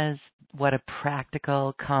does. What a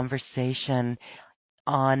practical conversation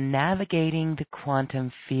on navigating the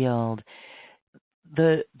quantum field.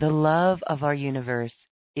 The love of our universe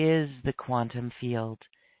is the quantum field.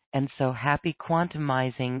 And so happy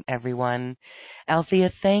quantumizing, everyone.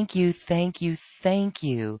 Althea, thank you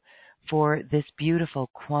for this beautiful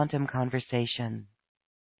quantum conversation.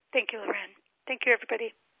 Thank you, Loren. Thank you,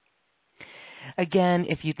 everybody. Again,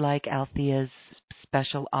 if you'd like Althea's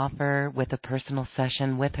special offer with a personal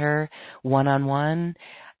session with her, one-on-one,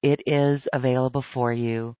 it is available for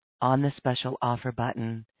you on the special offer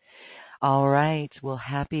button. All right. Well,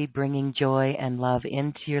 happy bringing joy and love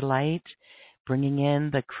into your light, bringing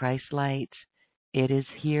in the Christ light. It is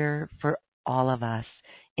here for all of us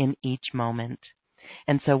in each moment.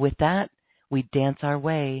 And so with that, we dance our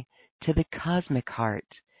way to the cosmic heart.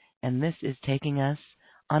 And this is taking us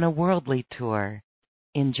on a worldly tour.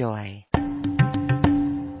 Enjoy.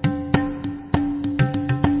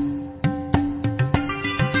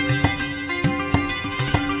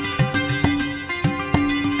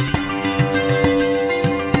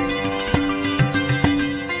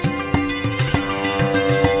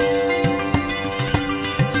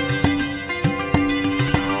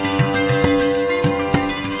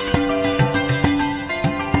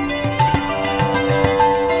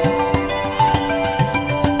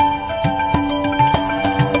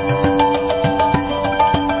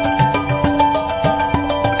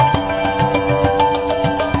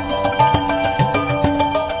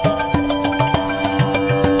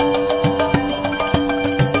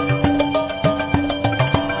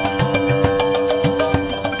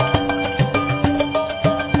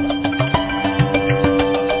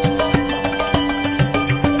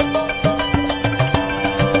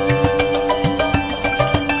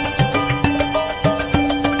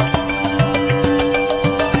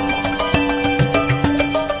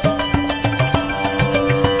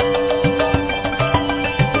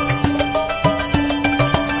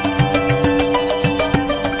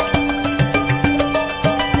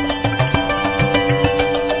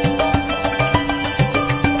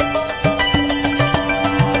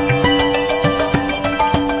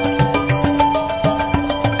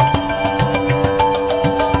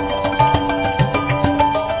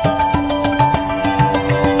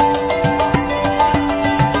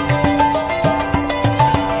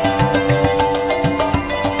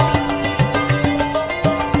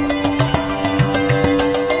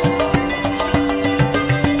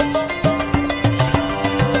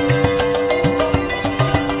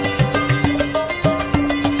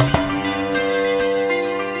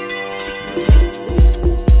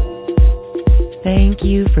 Thank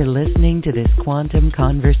you for listening to this quantum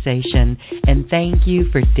conversation, and thank you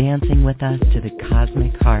for dancing with us to the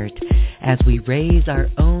cosmic heart. As we raise our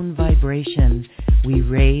own vibration, we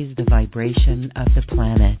raise the vibration of the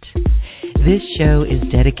planet. This show is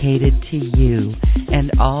dedicated to you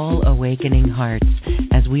and all awakening hearts,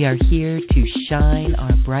 as we are here to shine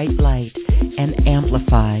our bright light and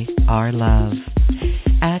amplify our love.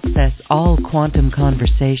 Access all quantum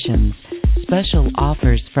conversations, special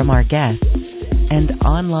offers from our guests, and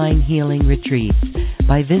online healing retreats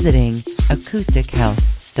by visiting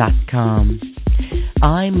acoustichealth.com.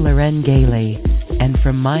 I'm Loren Gailey, and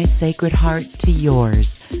from my sacred heart to yours,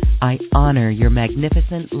 I honor your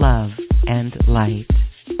magnificent love and light.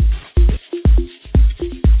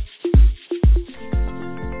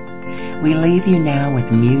 We leave you now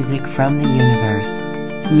with music from the universe.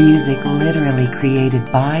 Music literally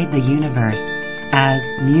created by the universe, as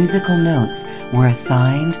musical notes were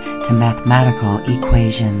assigned to mathematical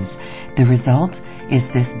equations. The result is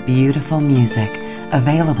this beautiful music,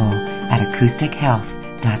 available at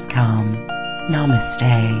acoustichealth.com.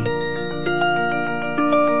 Namaste.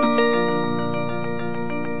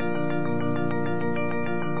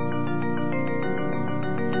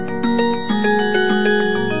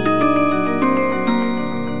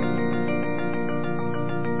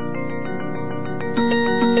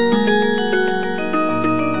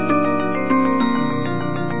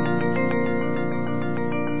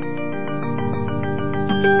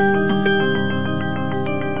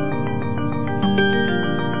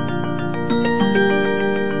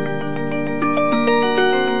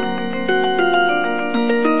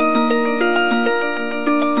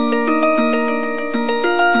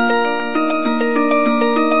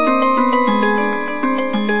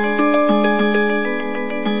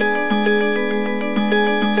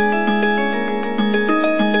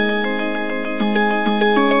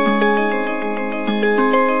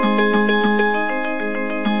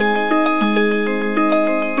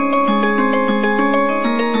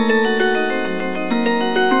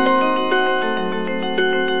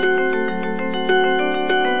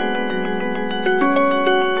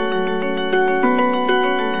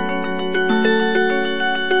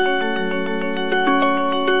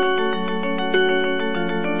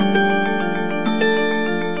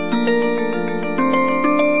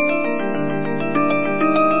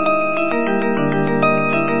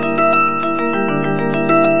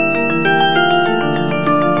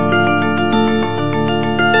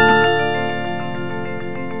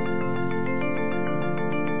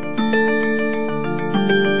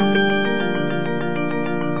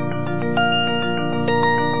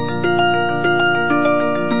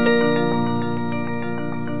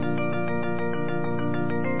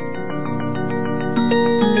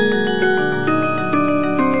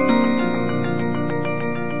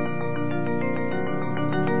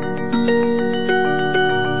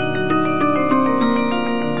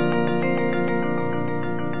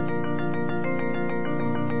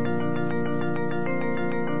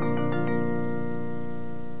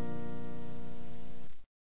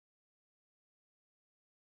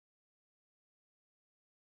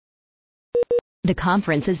 The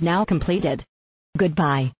conference is now completed.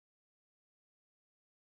 Goodbye.